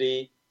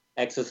intensity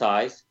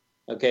exercise,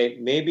 okay?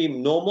 Maybe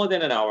no more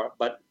than an hour,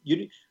 but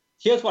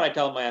here's what I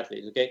tell my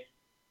athletes, okay?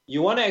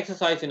 You want to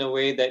exercise in a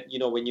way that,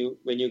 when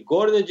you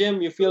go to the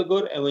gym, you feel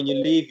good, and when you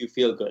leave, you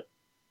feel good.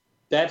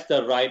 That's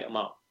the right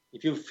amount.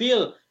 If you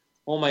feel,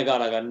 oh my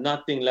God, I got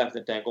nothing left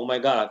in the tank, oh my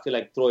God, I feel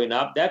like throwing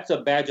up, that's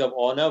a badge of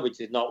honor, which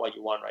is not what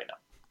you want right now.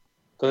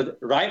 Because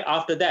right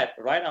after that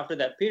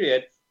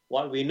period,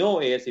 what we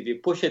know is if you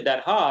push it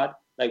that hard,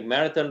 like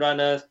marathon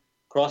runners,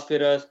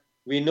 CrossFitters,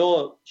 we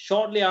know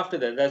shortly after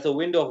that, there's a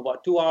window of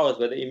about 2 hours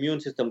where the immune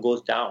system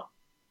goes down,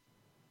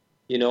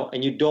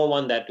 and you don't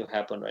want that to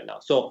happen right now.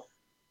 So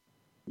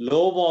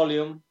low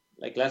volume,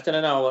 like less than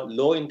an hour,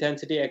 low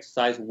intensity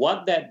exercise,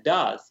 what that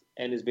does,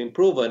 and it's been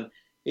proven,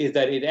 is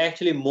that it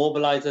actually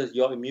mobilizes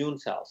your immune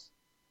cells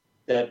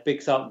that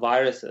picks up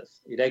viruses.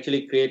 It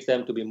actually creates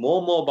them to be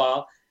more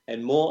mobile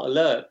and more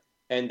alert.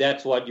 And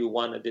that's what you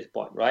want at this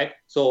point, right?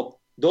 So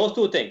those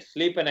two things,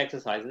 sleep and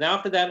exercise. And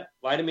after that,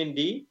 vitamin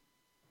D,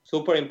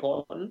 super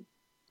important.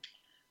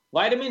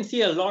 Vitamin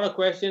C, a lot of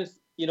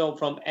questions,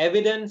 from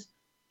evidence,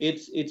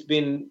 it's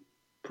been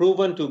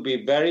proven to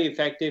be very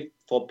effective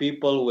for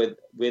people with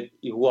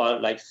who are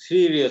like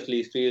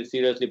seriously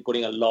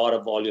putting a lot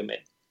of volume in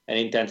and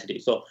intensity.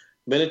 So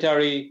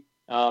military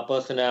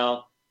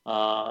personnel,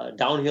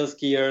 downhill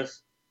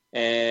skiers,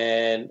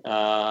 and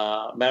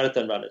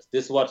marathon runners.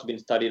 This is what's been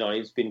studied on.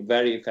 It's been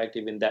very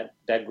effective in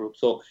that group.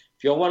 So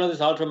if you're one of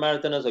these ultra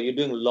marathoners or you're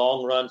doing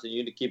long runs and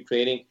you need to keep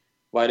training,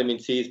 vitamin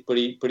C is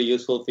pretty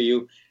useful for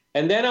you.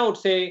 And then I would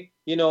say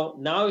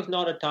now is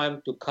not a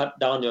time to cut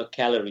down your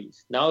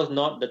calories. Now is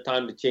not the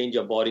time to change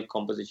your body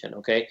composition,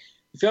 okay?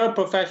 If you're a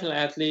professional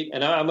athlete,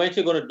 and I'm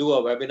actually going to do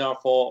a webinar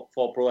for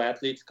pro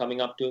athletes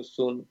coming up to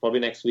soon, probably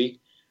next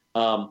week,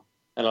 and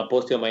I'll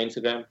post it on my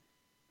Instagram.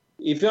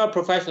 If you're a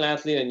professional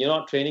athlete and you're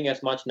not training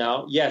as much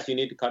now, yes, you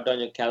need to cut down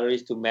your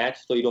calories to match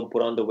so you don't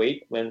put on the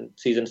weight when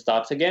season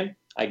starts again.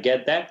 I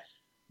get that.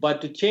 But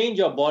to change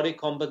your body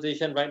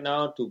composition right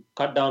now, to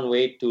cut down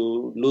weight,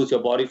 to lose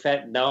your body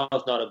fat, now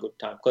is not a good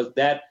time because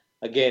that,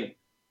 again,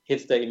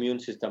 hits the immune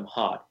system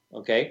hard,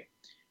 okay?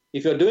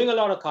 If you're doing a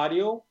lot of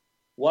cardio,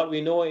 what we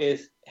know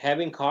is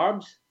having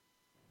carbs,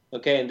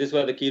 okay, and this is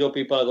where the keto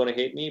people are going to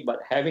hate me, but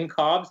having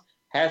carbs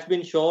has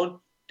been shown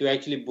to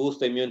actually boost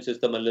the immune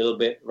system a little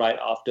bit right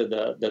after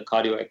the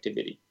cardio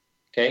activity,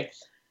 okay?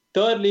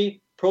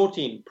 Thirdly,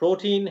 protein.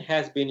 Protein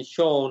has been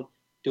shown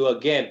to,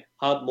 again,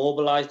 help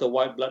mobilize the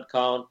white blood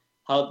count,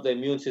 help the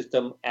immune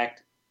system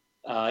act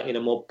in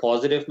a more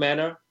positive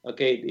manner.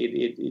 Okay,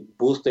 it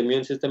boosts the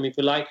immune system, if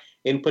you like.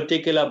 In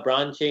particular,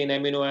 branched-chain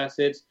amino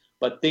acids,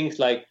 but things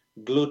like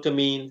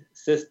glutamine,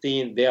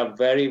 cysteine, they are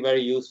very,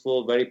 very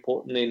useful, very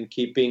potent in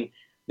keeping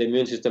the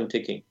immune system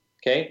ticking.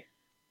 Okay,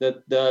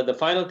 the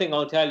final thing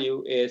I'll tell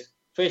you is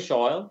fish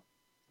oil,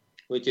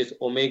 which is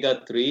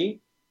omega-3,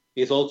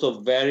 is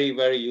also very,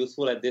 very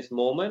useful at this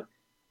moment,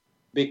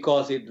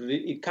 because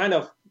it kind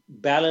of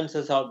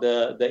balances out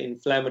the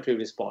inflammatory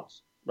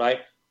response, right?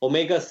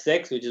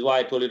 Omega-6, which is why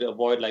I told you to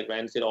avoid like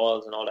rancid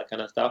oils and all that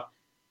kind of stuff,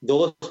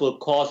 those will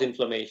cause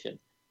inflammation.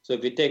 So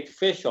if you take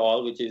fish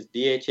oil, which is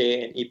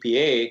DHA and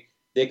EPA,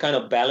 they kind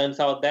of balance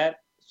out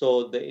that,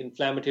 so the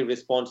inflammatory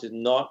response is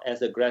not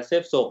as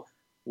aggressive. So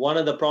one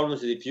of the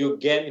problems is if you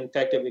get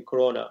infected with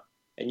corona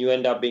and you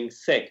end up being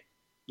sick,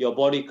 your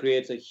body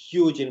creates a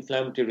huge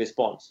inflammatory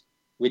response,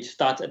 which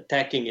starts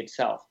attacking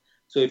itself.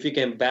 So if you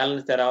can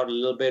balance that out a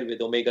little bit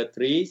with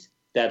omega-3s,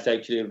 that's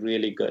actually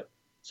really good.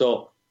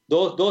 So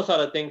those are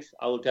the things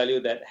I will tell you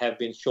that have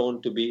been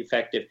shown to be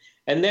effective.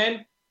 And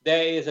then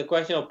there is a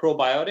question of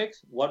probiotics.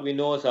 What we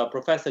know is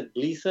Professor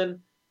Gleason,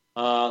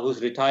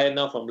 who's retired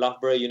now from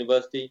Loughborough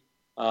University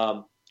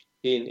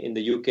in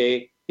the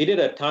UK. He did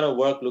a ton of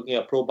work looking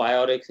at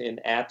probiotics in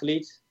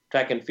athletes,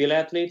 track and field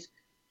athletes,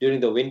 during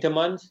the winter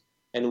months.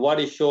 And what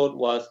he showed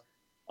was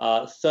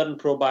certain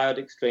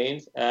probiotic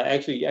strains.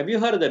 Actually, have you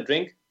heard of the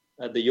drink?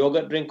 The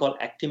yogurt drink called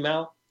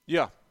Actimel?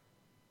 Yeah.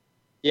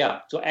 Yeah,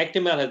 so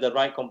Actimel has the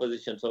right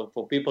composition. So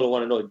for people who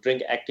want to know,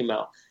 drink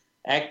Actimel.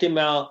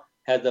 Actimel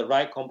has the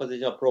right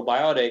composition of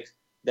probiotics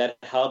that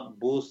help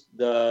boost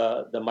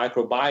the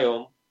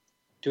microbiome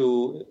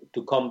to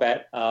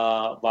combat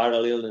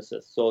viral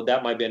illnesses. So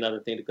that might be another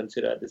thing to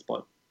consider at this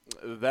point.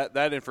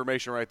 That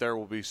information right there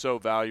will be so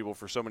valuable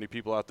for so many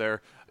people out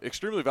there.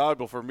 Extremely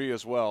valuable for me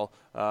as well.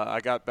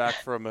 I got back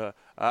from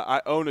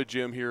I own a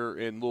gym here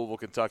in Louisville,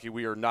 Kentucky.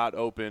 We are not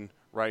open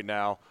right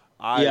now.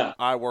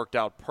 I worked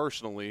out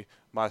personally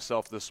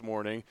myself this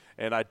morning,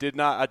 and I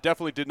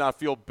definitely did not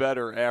feel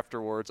better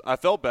afterwards. I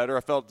felt better.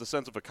 I felt the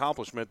sense of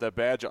accomplishment, that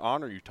badge of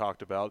honor you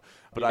talked about,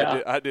 but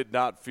I did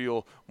not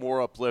feel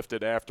more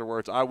uplifted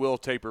afterwards. I will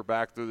taper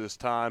back through this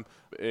time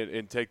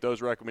and take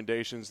those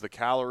recommendations. The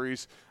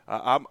calories,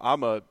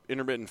 I'm a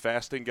intermittent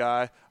fasting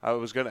guy. I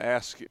was going to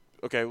ask,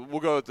 okay,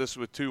 we'll go at this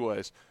with two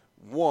ways.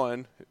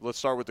 One, let's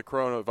start with the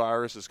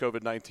coronavirus, this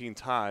COVID-19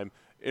 time.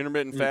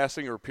 Intermittent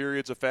fasting or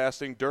periods of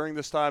fasting during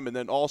this time, and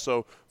then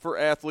also for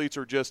athletes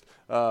or just,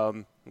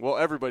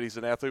 everybody's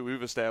an athlete.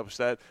 We've established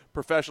that.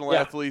 Professional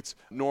athletes,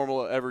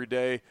 normal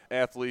everyday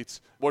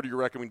athletes. What are your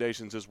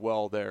recommendations as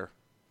well there?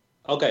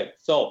 Okay,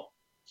 so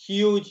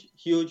huge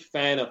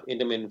fan of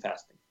intermittent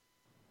fasting.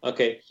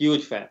 Okay,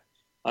 huge fan.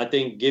 I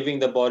think giving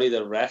the body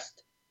the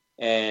rest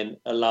and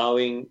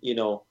allowing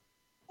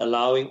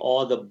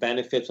all the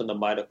benefits on the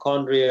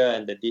mitochondria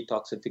and the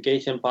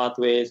detoxification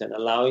pathways, and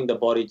allowing the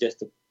body just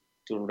to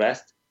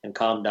rest and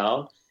calm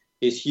down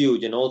is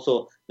huge. And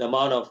also the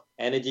amount of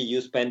energy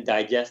you spend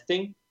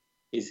digesting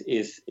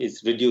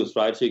is reduced,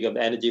 right? So you get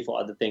energy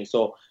for other things.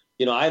 So,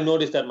 I've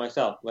noticed that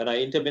myself. When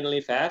I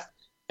intermittently fast,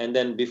 and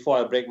then before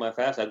I break my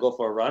fast, I go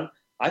for a run,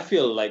 I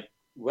feel like,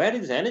 where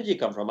did this energy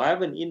come from? I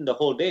haven't eaten the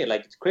whole day.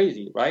 Like, it's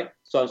crazy, right?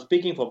 So I'm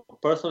speaking from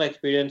personal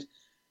experience.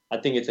 I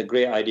think it's a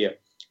great idea.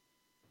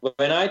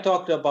 When I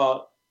talked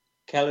about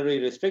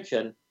calorie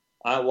restriction,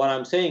 what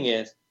I'm saying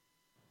is,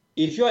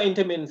 if you're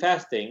intermittent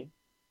fasting,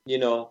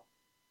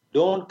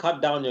 don't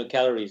cut down your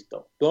calories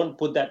though. Don't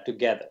put that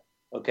together,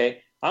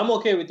 okay? I'm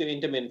okay with your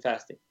intermittent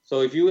fasting.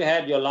 So if you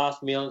had your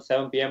last meal at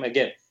 7 p.m.,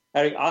 again,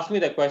 Eric, ask me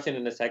that question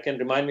in a second.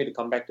 Remind me to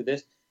come back to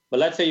this. But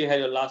let's say you had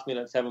your last meal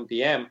at 7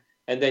 p.m.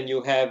 and then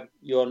you have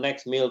your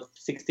next meal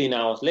 16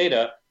 hours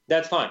later,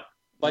 that's fine.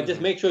 But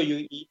just make sure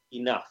you eat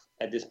enough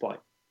at this point,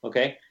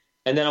 okay?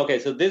 And then,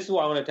 so this is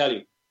what I want to tell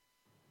you.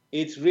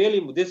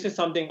 This is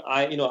something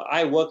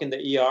I work in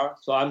the ER,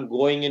 so I'm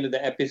going into the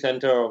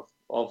epicenter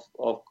of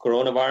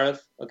coronavirus,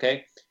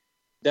 okay?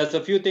 There's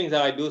a few things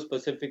that I do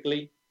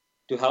specifically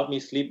to help me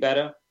sleep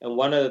better. And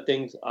one of the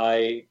things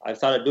I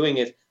started doing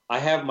is I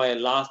have my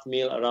last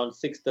meal around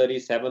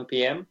 6:30, 7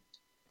 p.m.,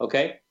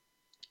 okay?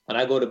 and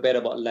I go to bed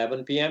about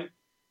 11 p.m.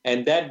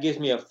 And that gives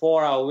me a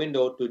 4-hour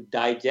window to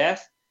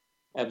digest,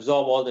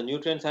 absorb all the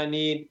nutrients I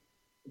need,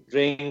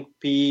 drink,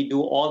 pee,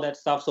 do all that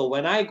stuff. So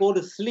when I go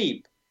to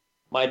sleep,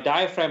 my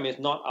diaphragm is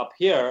not up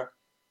here.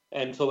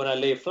 And so when I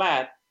lay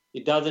flat,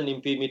 it doesn't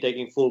impede me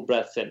taking full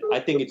breaths in.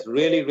 I think it's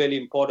really, really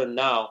important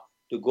now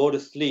to go to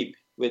sleep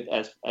with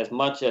as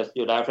much as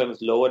your diaphragm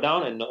is lower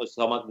down and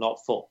stomach not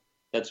full.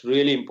 That's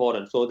really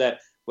important so that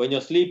when you're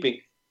sleeping,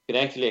 you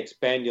can actually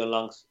expand your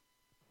lungs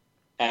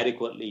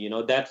adequately. You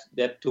know,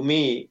 that to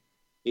me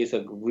is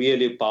a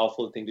really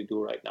powerful thing to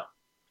do right now.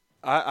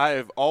 I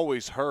have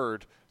always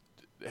heard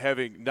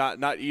having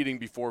not eating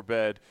before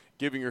bed,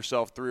 giving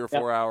yourself 3 or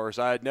 4 hours.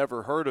 I had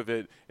never heard of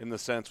it in the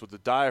sense with the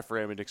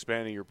diaphragm and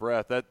expanding your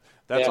breath.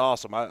 That's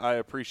awesome. I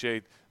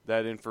appreciate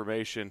that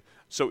information.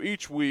 So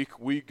each week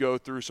we go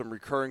through some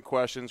recurring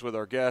questions with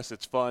our guests.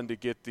 It's fun to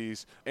get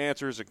these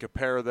answers and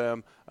compare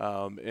them.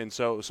 And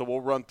so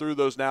we'll run through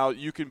those now.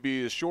 You can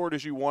be as short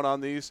as you want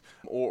on these,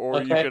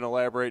 or you can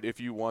elaborate if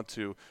you want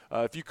to.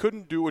 If you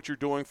couldn't do what you're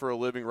doing for a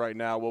living right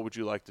now, what would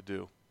you like to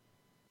do?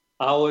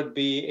 I would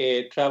be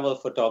a travel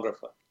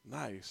photographer.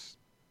 Nice.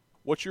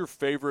 What's your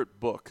favorite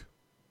book?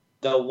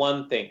 The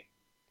One Thing.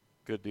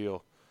 Good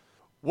deal.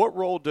 What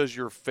role does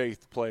your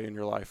faith play in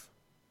your life?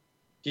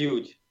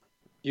 Huge.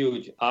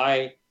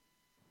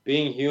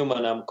 Being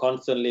human, I'm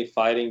constantly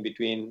fighting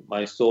between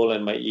my soul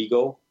and my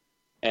ego.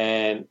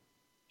 And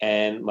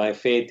my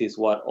faith is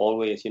what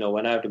always,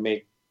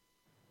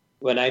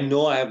 when I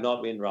know I have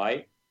not been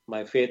right,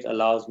 my faith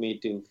allows me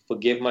to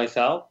forgive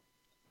myself.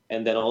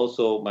 And then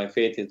also my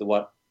faith is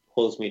what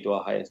holds me to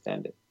a higher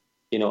standard,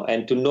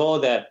 and to know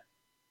that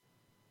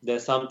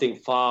there's something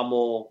far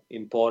more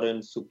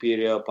important,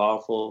 superior,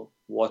 powerful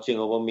watching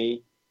over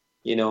me,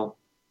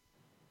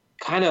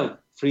 kind of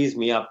frees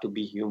me up to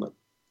be human.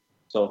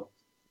 So,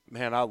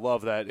 man, I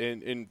love that.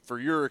 And for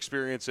your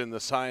experience in the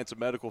science and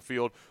medical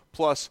field,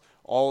 plus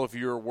all of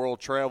your world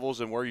travels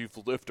and where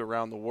you've lived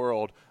around the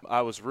world,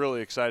 I was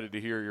really excited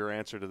to hear your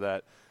answer to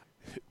that.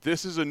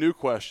 This is a new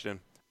question.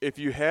 If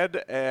you had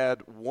to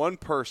add one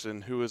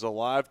person who is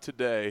alive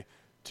today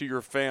to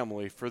your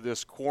family for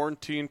this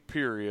quarantine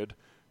period,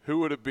 who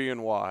would it be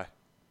and why?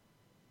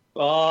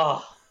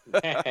 Oh,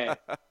 man.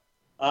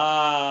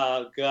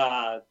 Oh,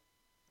 God.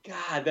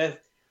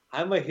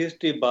 I'm a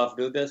history buff,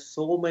 dude. There's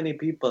so many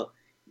people.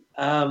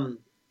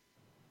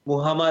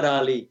 Muhammad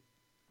Ali.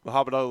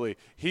 Muhammad Ali.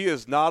 He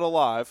is not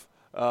alive,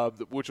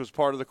 which was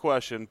part of the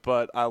question,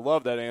 but I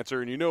love that answer.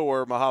 And you know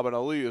where Muhammad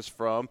Ali is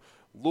from.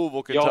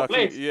 Louisville,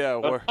 Kentucky.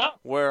 Yeah,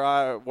 where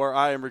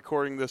I am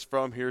recording this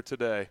from here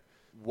today.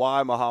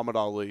 Why Muhammad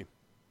Ali?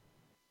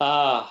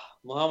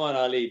 Muhammad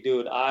Ali,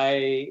 dude,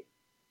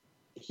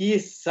 he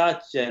is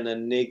such an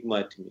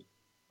enigma to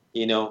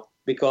me,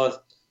 because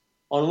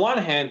on one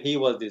hand, he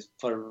was this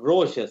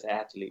ferocious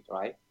athlete,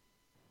 right?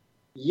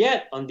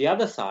 Yet on the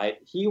other side,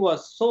 he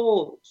was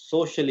so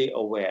socially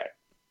aware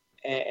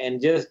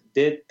and just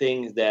did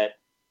things that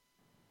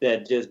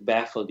just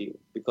baffled you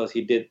because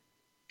he did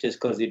just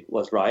because it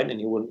was right, and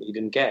he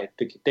didn't care.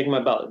 Take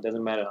my belt, it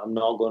doesn't matter. I'm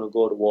not going to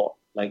go to war.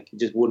 Like, he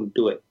just wouldn't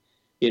do it,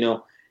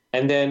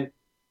 And then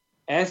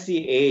as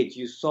he aged,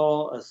 you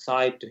saw a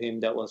side to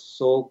him that was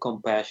so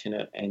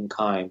compassionate and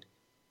kind,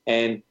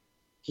 and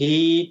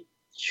he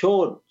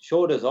showed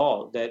us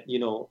all that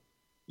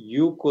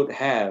you could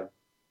have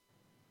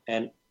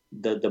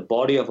the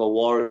body of a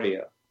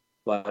warrior,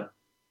 but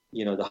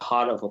the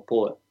heart of a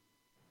poet,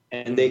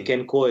 and they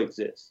can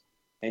coexist,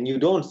 and you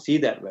don't see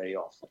that very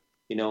often.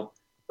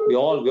 We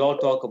all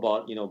talk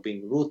about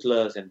being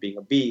ruthless and being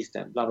a beast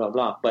and blah blah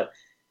blah, but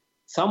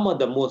some of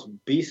the most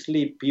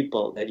beastly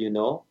people that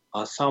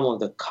are some of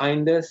the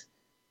kindest,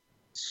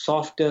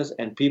 softest,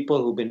 and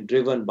people who've been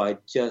driven by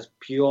just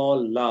pure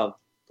love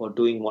for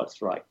doing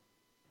what's right.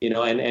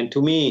 And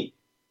to me,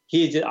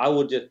 I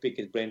would just pick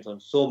his brains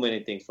on so many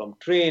things, from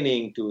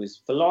training to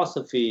his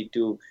philosophy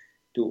to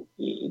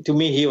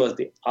me, he was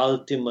the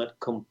ultimate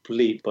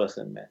complete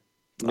person, man.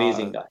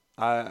 Amazing guy.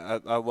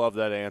 I love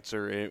that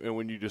answer, and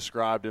when you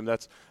described him,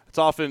 it's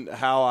often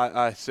how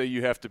I say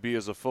you have to be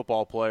as a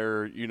football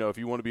player. If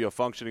you want to be a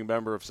functioning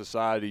member of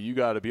society, you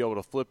got to be able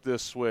to flip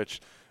this switch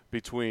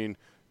between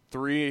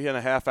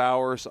 3.5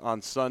 hours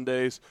on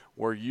Sundays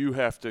where you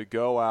have to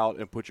go out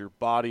and put your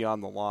body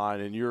on the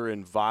line and you're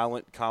in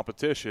violent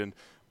competition,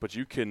 but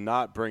you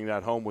cannot bring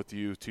that home with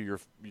you to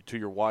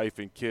your wife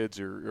and kids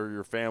or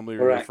your family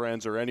or your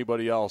friends or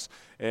anybody else.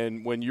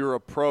 And when you're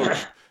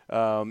approached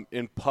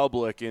in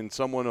public and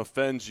someone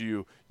offends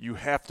you, you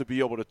have to be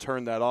able to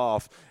turn that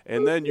off.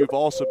 And then you've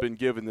also been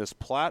given this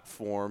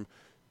platform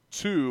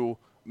to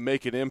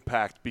make an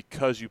impact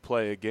because you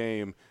play a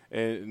game.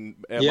 And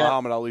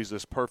Muhammad Ali is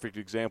this perfect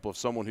example of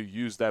someone who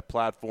used that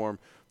platform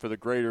for the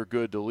greater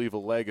good to leave a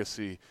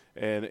legacy.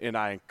 And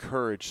I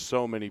encourage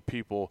so many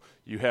people,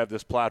 you have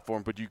this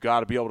platform, but you got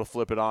to be able to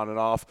flip it on and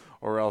off,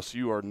 or else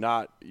you're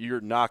not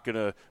going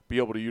to be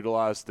able to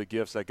utilize the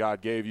gifts that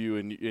God gave you,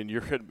 and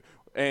you're going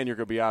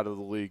to be out of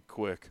the league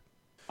quick.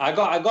 I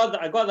got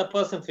the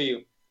person for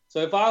you. So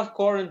if I was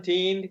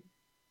quarantined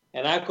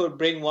and I could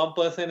bring one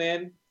person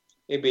in,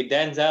 it'd be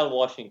Denzel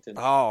Washington.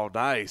 Oh,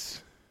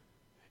 nice.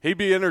 He'd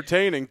be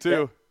entertaining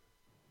too.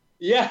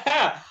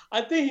 Yeah,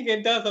 I think he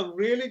can tell some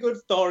really good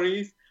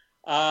stories.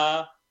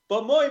 But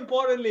more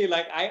importantly,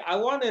 like I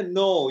want to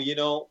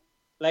know,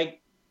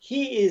 like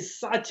he is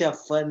such a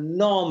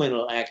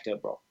phenomenal actor,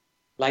 bro.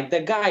 Like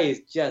the guy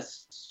is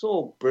just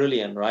so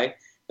brilliant, right?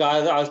 So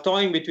I was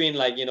toying between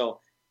like,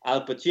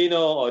 Al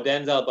Pacino or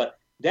Denzel, but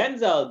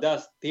Denzel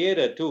does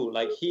theater too.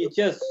 Like he's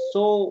just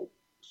so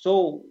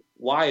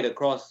wide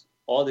across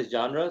all the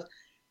genres.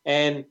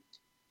 And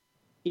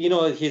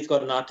he's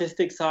got an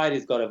artistic side.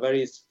 He's got a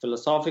very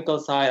philosophical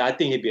side. I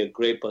think he'd be a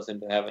great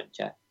person to have in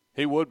chat.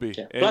 He would be.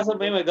 Yeah. Plus, I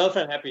made my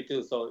girlfriend happy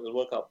too, so it'll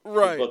work out.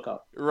 Right. It'll work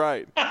out.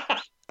 Right.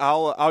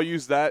 I'll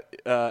use that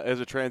as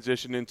a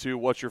transition into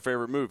what's your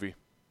favorite movie?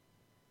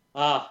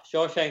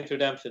 Shawshank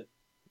Redemption.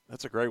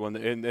 That's a great one,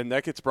 and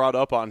that gets brought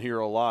up on here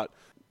a lot.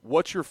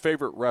 What's your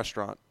favorite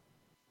restaurant?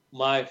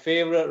 My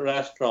favorite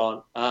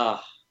restaurant.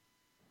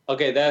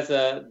 Okay. There's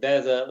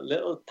a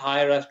little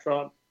Thai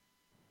restaurant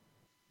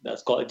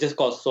that's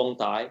called Song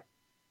Thai,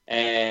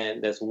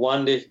 and there's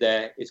one dish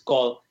there. It's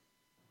called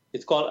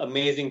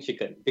Amazing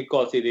Chicken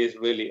because it is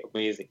really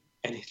amazing,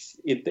 and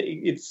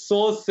it's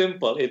so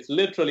simple. It's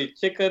literally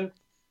chicken,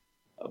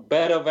 a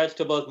bed of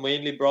vegetables,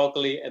 mainly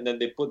broccoli, and then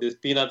they put this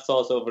peanut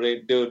sauce over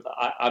it, dude.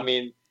 I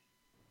mean,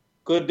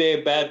 good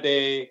day, bad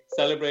day,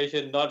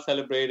 celebration, not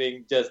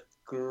celebrating, just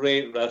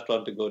great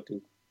restaurant to go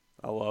to.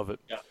 I love it.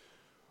 Yeah.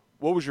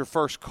 What was your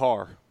first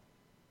car?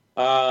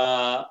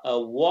 A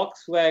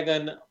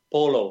Volkswagen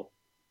Polo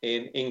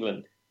in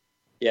England.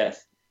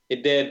 Yes,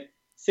 it did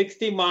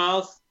 60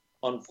 miles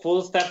on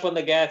full step on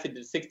the gas. It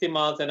did 60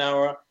 miles an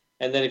hour,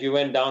 and then if you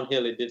went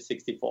downhill, it did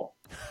 64.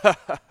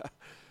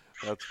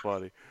 That's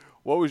funny.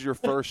 What was your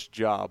first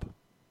job?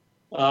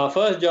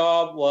 First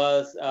job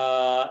was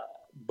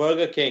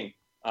Burger King.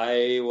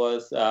 I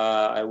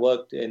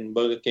worked in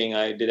Burger King.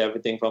 I did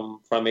everything from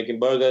making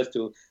burgers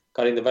to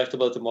cutting the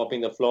vegetables to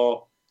mopping the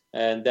floor.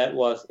 And that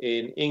was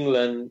in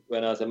England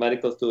when I was a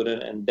medical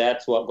student, and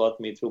that's what got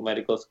me through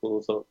medical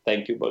school. So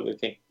thank you, Burger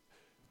King.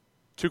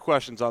 Two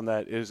questions on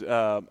that.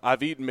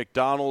 I've eaten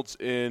McDonald's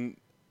in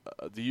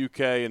the UK,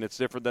 and it's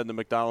different than the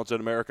McDonald's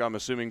in America. I'm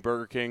assuming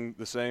Burger King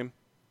the same?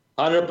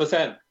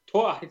 100%.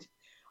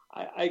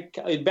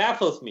 It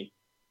baffles me.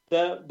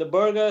 The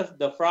burgers,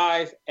 the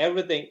fries,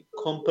 everything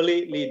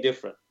completely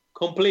different.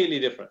 Completely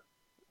different.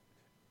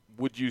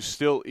 Would you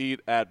still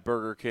eat at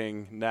Burger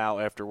King now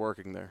after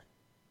working there?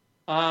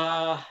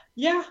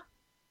 Yeah,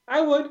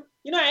 I would.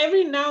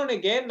 Every now and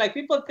again, like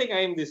people think I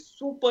am this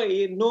super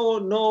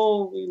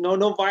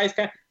no vice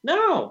guy.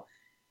 No,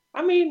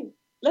 I mean,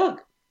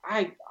 look,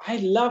 I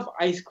love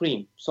ice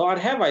cream, so I'd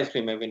have ice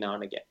cream every now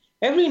and again.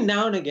 Every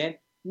now and again,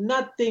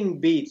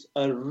 nothing beats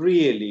a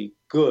really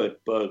good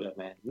burger,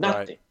 man.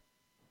 Nothing.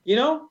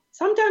 Right.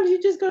 Sometimes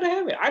you just gotta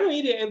have it. I don't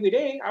eat it every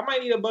day. I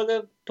might eat a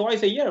burger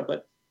twice a year,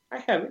 but I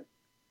have it.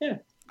 Yeah.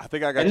 I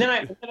think I got. And then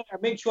I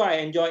make sure I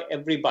enjoy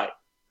every bite.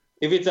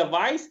 If it's a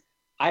vice,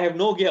 I have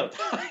no guilt.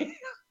 I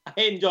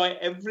enjoy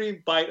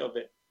every bite of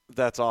it.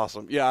 That's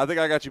awesome. Yeah, I think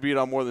I got you beat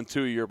on more than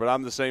 2 a year, but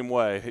I'm the same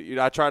way.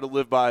 I try to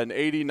live by an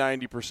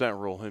 80-90%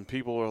 rule, and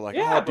people are like,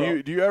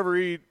 do you ever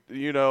eat,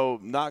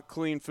 not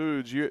clean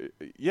foods?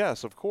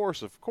 Yes, of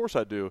course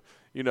I do,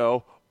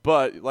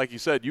 But like you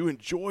said, you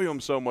enjoy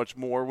them so much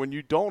more when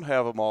you don't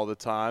have them all the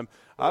time.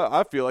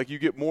 I feel like you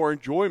get more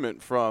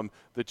enjoyment from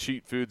the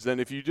cheat foods than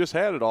if you just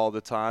had it all the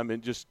time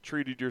and just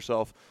treated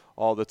yourself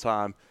all the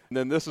time. And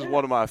then this is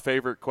one of my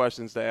favorite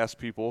questions to ask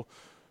people,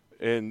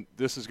 and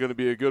this is going to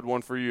be a good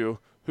one for you.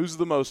 Who's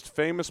the most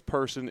famous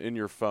person in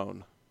your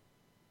phone?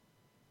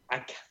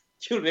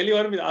 You really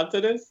want me to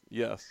answer this?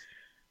 Yes.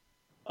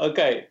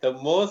 Okay, the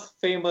most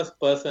famous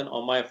person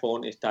on my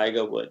phone is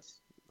Tiger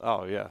Woods.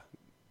 Oh, yeah.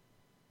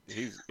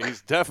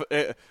 He's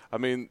definitely. I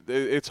mean,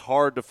 it's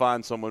hard to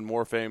find someone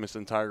more famous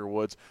than Tiger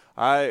Woods.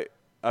 I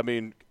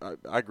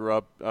grew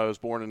up. I was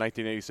born in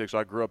 1986, so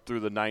I grew up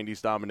through the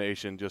 '90s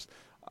domination, just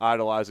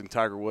idolizing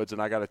Tiger Woods,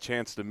 and I got a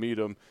chance to meet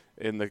him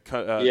in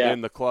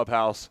the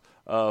clubhouse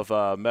of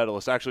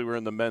Medalist. Actually, we were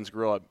in the men's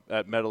grill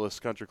at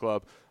Medalist Country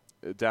Club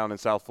down in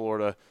South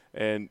Florida,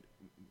 and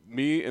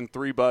me and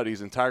three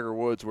buddies and Tiger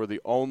Woods were the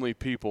only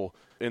people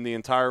in the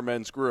entire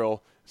men's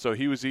grill. So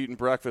he was eating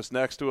breakfast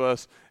next to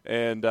us,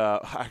 and I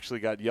actually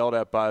got yelled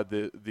at by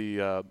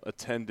the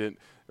attendant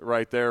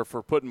right there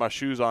for putting my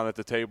shoes on at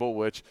the table,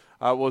 which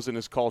I wasn't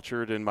as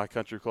cultured in my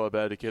country club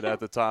etiquette at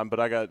the time. But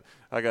I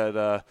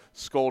got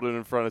scolded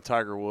in front of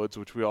Tiger Woods,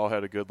 which we all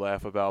had a good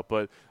laugh about.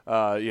 But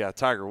yeah,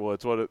 Tiger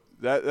Woods,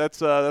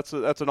 that's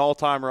an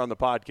all-timer on the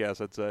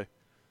podcast, I'd say.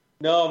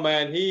 No,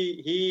 man,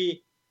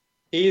 he's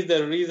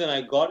the reason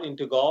I got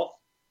into golf.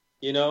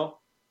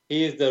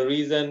 He is the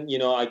reason,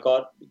 I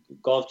got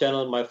Golf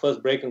Channel. My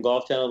first break in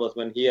Golf Channel was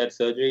when he had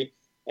surgery.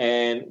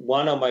 And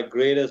one of my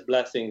greatest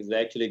blessings is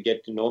actually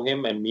get to know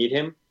him and meet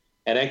him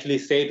and actually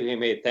say to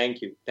him, hey,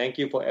 thank you. Thank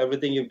you for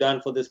everything you've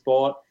done for the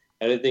sport,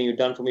 everything you've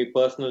done for me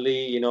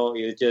personally.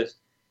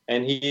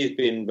 And he's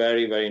been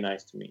very, very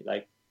nice to me.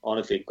 Like,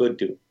 honestly, good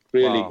dude.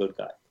 Really good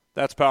guy.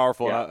 That's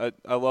powerful. Yeah.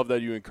 I love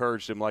that you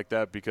encouraged him like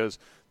that, because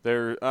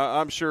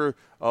I'm sure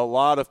a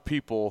lot of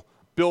people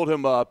build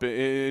him up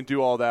and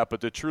do all that,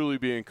 but to truly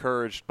be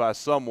encouraged by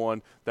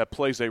someone that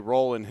plays a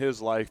role in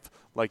his life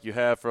like you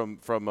have from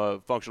a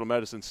functional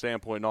medicine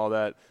standpoint and all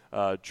that,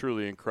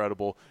 truly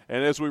incredible.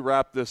 And as we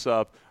wrap this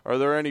up, are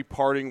there any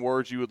parting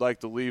words you would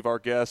like to leave our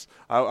guests?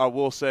 I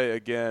will say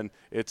again,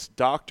 it's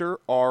Dr.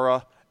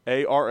 Ara,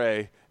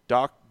 A-R-A,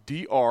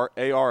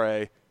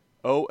 D-R-A-R-A,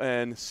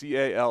 ONCALL.com.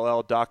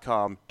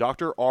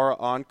 Dr. Ara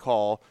On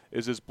Call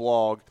is his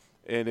blog,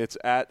 and it's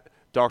at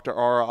Dr.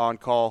 Ara On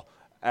Call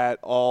at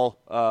all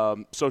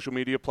social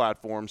media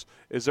platforms.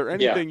 Is there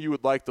anything you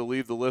would like to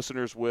leave the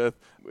listeners with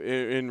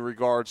in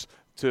regards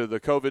to the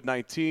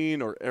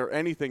COVID-19 or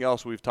anything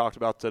else we've talked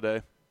about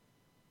today?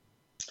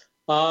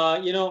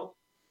 With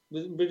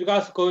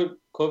regards to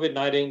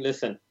COVID-19,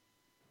 listen,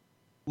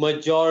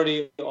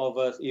 majority of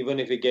us, even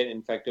if we get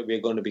infected, we're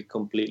going to be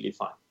completely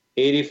fine.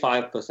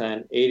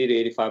 85%, 80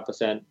 to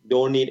 85%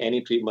 don't need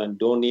any treatment,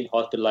 don't need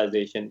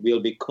hospitalization.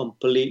 We'll be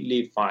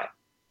completely fine.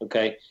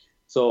 Okay.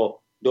 So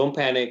don't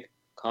panic,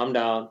 calm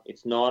down.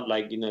 It's not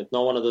like, it's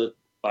not one of the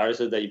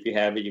viruses that if you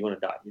have it, you're going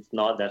to die.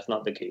 That's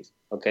not the case.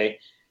 Okay.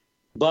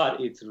 But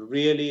it's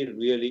really,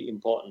 really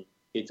important.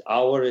 It's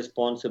our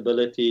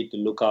responsibility to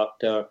look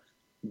after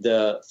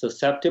the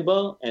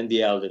susceptible and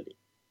the elderly,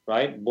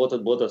 right? Both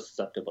are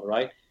susceptible,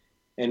 right?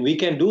 And we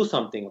can do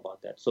something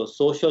about that. So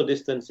social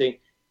distancing,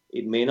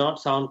 it may not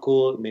sound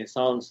cool, it may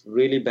sound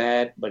really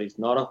bad, but it's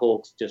not a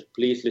hoax. Just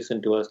please listen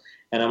to us.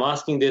 And I'm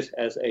asking this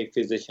as a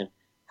physician.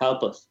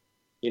 Help us.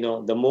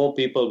 The more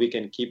people we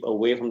can keep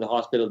away from the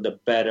hospital, the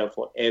better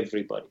for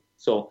everybody.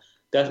 So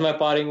that's my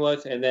parting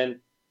words. And then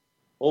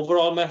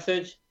overall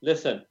message,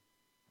 listen,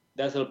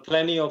 there's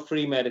plenty of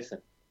free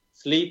medicine.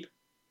 Sleep,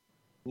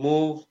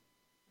 move,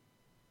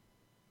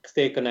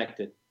 stay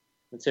connected.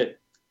 That's it.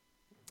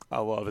 I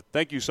love it.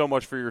 Thank you so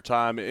much for your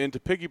time. And to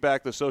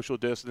piggyback the social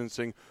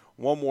distancing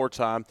one more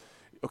time,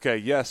 okay,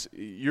 yes,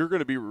 you're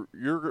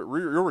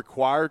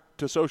required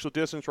to social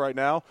distance right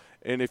now,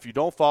 and if you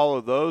don't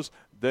follow those,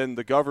 then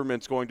the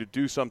government's going to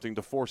do something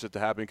to force it to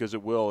happen, because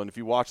it will. And if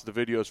you watch the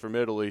videos from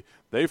Italy,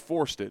 they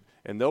forced it,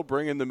 and they'll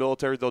bring in the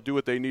military. They'll do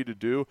what they need to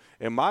do.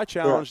 And my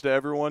challenge to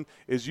everyone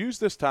is use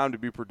this time to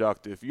be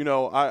productive.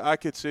 I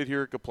could sit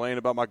here and complain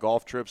about my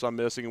golf trips I'm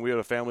missing, and we had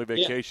a family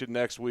vacation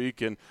next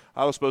week, and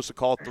I was supposed to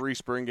call 3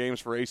 spring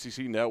games for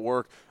ACC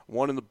Network,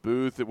 one in the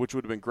booth, which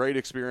would have been a great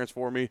experience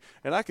for me.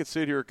 And I could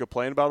sit here and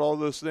complain about all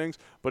those things,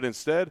 but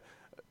instead –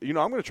 I'm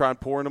going to try and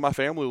pour into my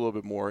family a little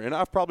bit more. And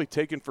I've probably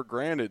taken for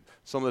granted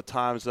some of the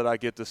times that I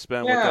get to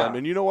spend with them.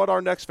 And you know what?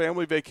 Our next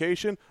family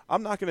vacation,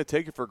 I'm not going to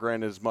take it for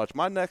granted as much.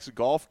 My next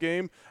golf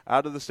game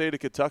out of the state of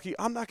Kentucky,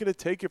 I'm not going to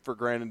take it for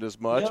granted as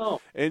much. No.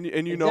 And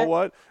you know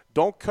what?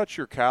 Don't cut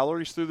your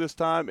calories through this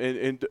time,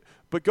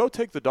 but go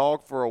take the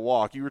dog for a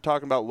walk. You were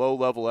talking about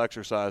low-level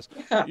exercise.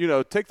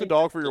 Yeah. Take the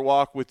dog for your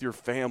walk with your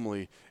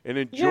family and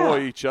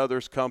enjoy each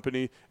other's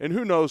company. And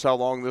who knows how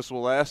long this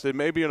will last. And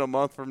maybe in a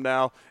month from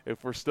now,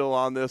 if we're still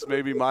on this,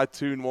 maybe my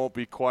tune won't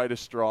be quite as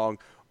strong.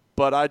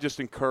 But I just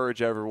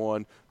encourage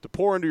everyone to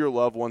pour into your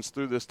loved ones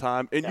through this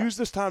time and use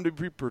this time to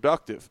be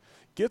productive.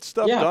 Get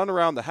stuff done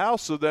around the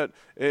house so that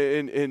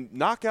and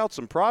knock out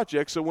some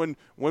projects, so when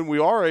we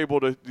are able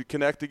to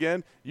connect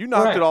again, you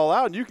knocked it all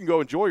out and you can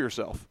go enjoy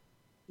yourself.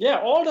 Yeah,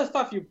 all the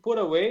stuff you put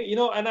away,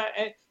 and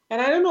I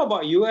don't know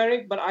about you,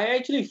 Eric, but I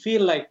actually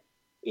feel like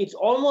it's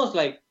almost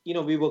like,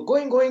 we were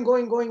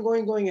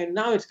going, and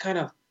now it's kind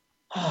of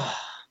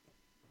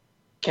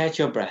catch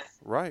your breath.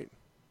 Right.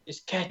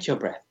 Just catch your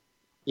breath.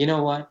 You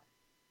know what?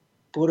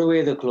 Put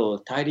away the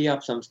clothes, tidy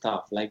up some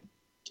stuff, like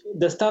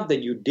the stuff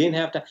that you didn't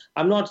have to.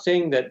 I'm not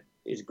saying that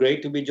it's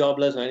great to be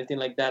jobless or anything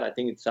like that. I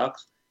think it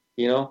sucks,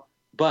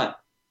 but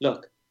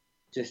look,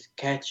 just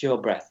catch your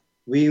breath.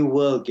 We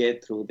will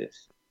get through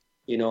this,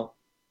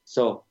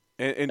 so.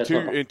 And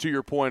to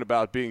your point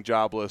about being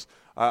jobless,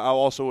 I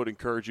also would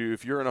encourage you,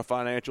 if you're in a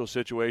financial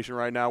situation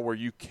right now where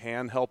you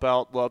can help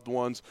out loved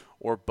ones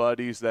or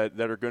buddies that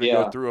are going to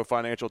go through a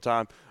financial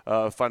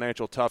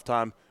tough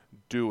time,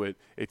 do it.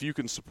 If you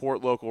can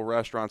support local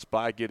restaurants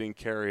by getting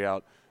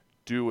carryout,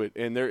 do it.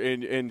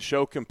 And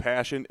show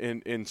compassion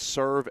and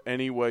serve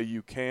any way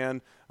you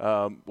can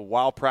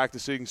while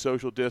practicing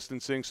social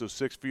distancing, so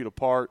 6 feet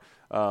apart.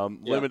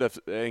 Limit of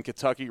in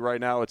Kentucky right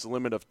now, it's a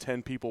limit of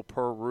 10 people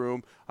per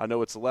room. I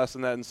know it's less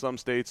than that in some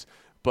states,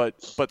 but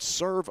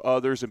serve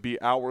others and be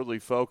outwardly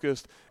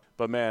focused.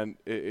 But, man,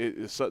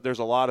 there's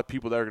a lot of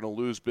people that are going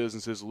to lose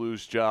businesses,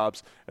 lose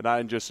jobs, and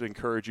I just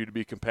encourage you to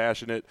be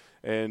compassionate,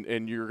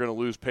 and you're going to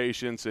lose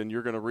patience, and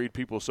you're going to read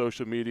people's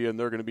social media, and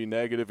they're going to be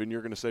negative, and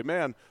you're going to say,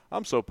 man,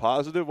 I'm so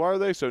positive. Why are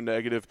they so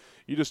negative?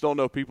 You just don't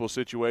know people's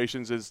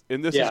situations,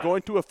 and this is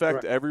going to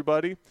affect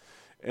everybody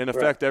and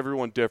affect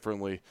everyone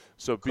differently.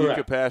 So be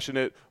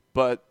compassionate,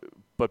 but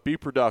be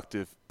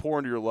productive. Pour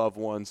into your loved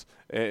ones,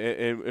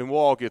 and we'll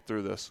all get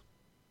through this.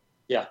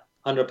 Yeah,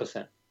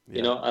 100%.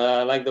 Yeah.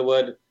 I like the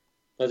word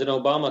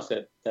President Obama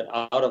said, that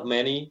out of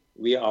many,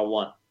 we are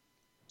one.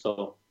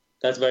 So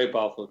That's very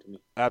powerful to me.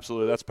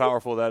 Absolutely. That's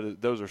powerful.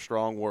 Those are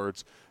strong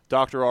words.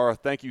 Dr. Ara,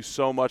 thank you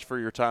so much for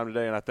your time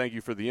today, and I thank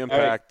you for the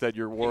impact that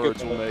your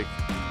words will make.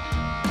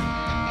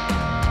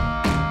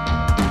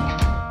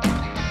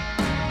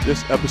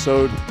 This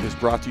episode is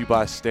brought to you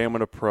by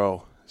Stamina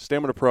Pro.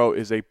 Stamina Pro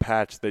is a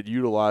patch that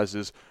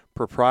utilizes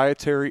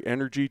proprietary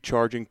energy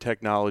charging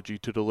technology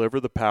to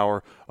deliver the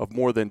power of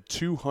more than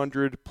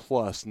 200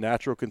 plus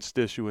natural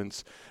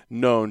constituents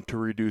known to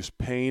reduce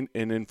pain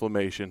and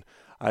inflammation.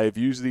 I have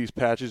used these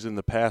patches in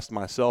the past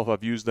myself.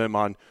 I've used them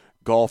on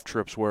golf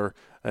trips where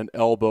an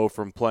elbow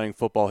from playing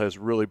football has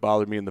really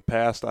bothered me in the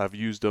past. I've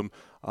used them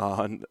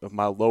on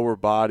my lower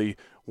body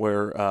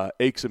where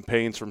aches and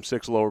pains from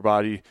 6 lower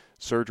body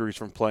surgeries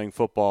from playing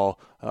football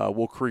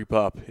will creep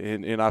up.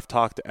 And I've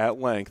talked at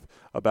length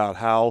about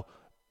how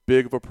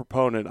big of a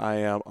proponent I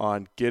am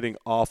on getting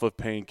off of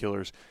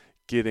painkillers,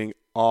 getting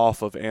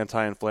off of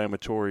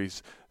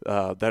anti-inflammatories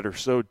that are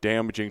so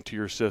damaging to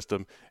your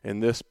system.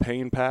 And this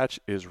pain patch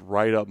is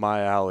right up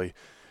my alley.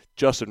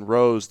 Justin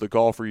Rose, the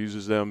golfer,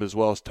 uses them, as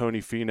well as Tony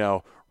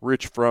Finau.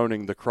 Rich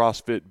Froning, the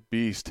CrossFit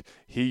beast,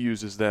 he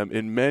uses them.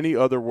 And many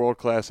other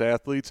world-class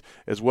athletes,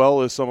 as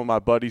well as some of my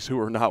buddies who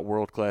are not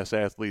world-class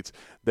athletes,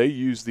 they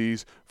use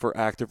these for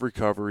active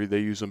recovery. They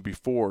use them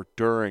before,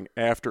 during,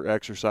 after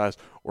exercise,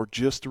 or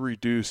just to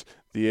reduce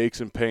the aches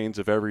and pains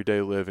of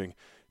everyday living.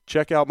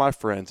 Check out my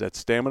friends at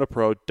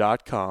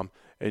StaminaPro.com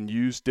and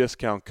use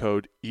discount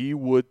code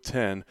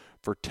EWOOD10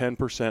 for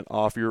 10%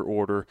 off your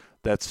order.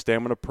 That's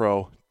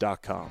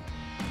StaminaPro.com.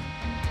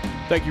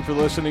 Thank you for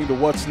listening to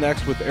What's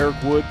Next with Eric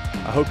Wood.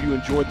 I hope you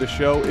enjoyed the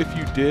show. If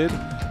you did,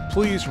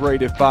 please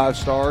rate it 5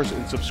 stars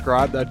and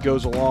subscribe. That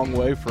goes a long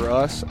way for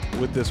us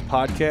with this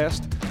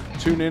podcast.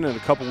 Tune in a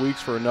couple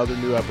weeks for another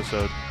new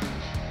episode.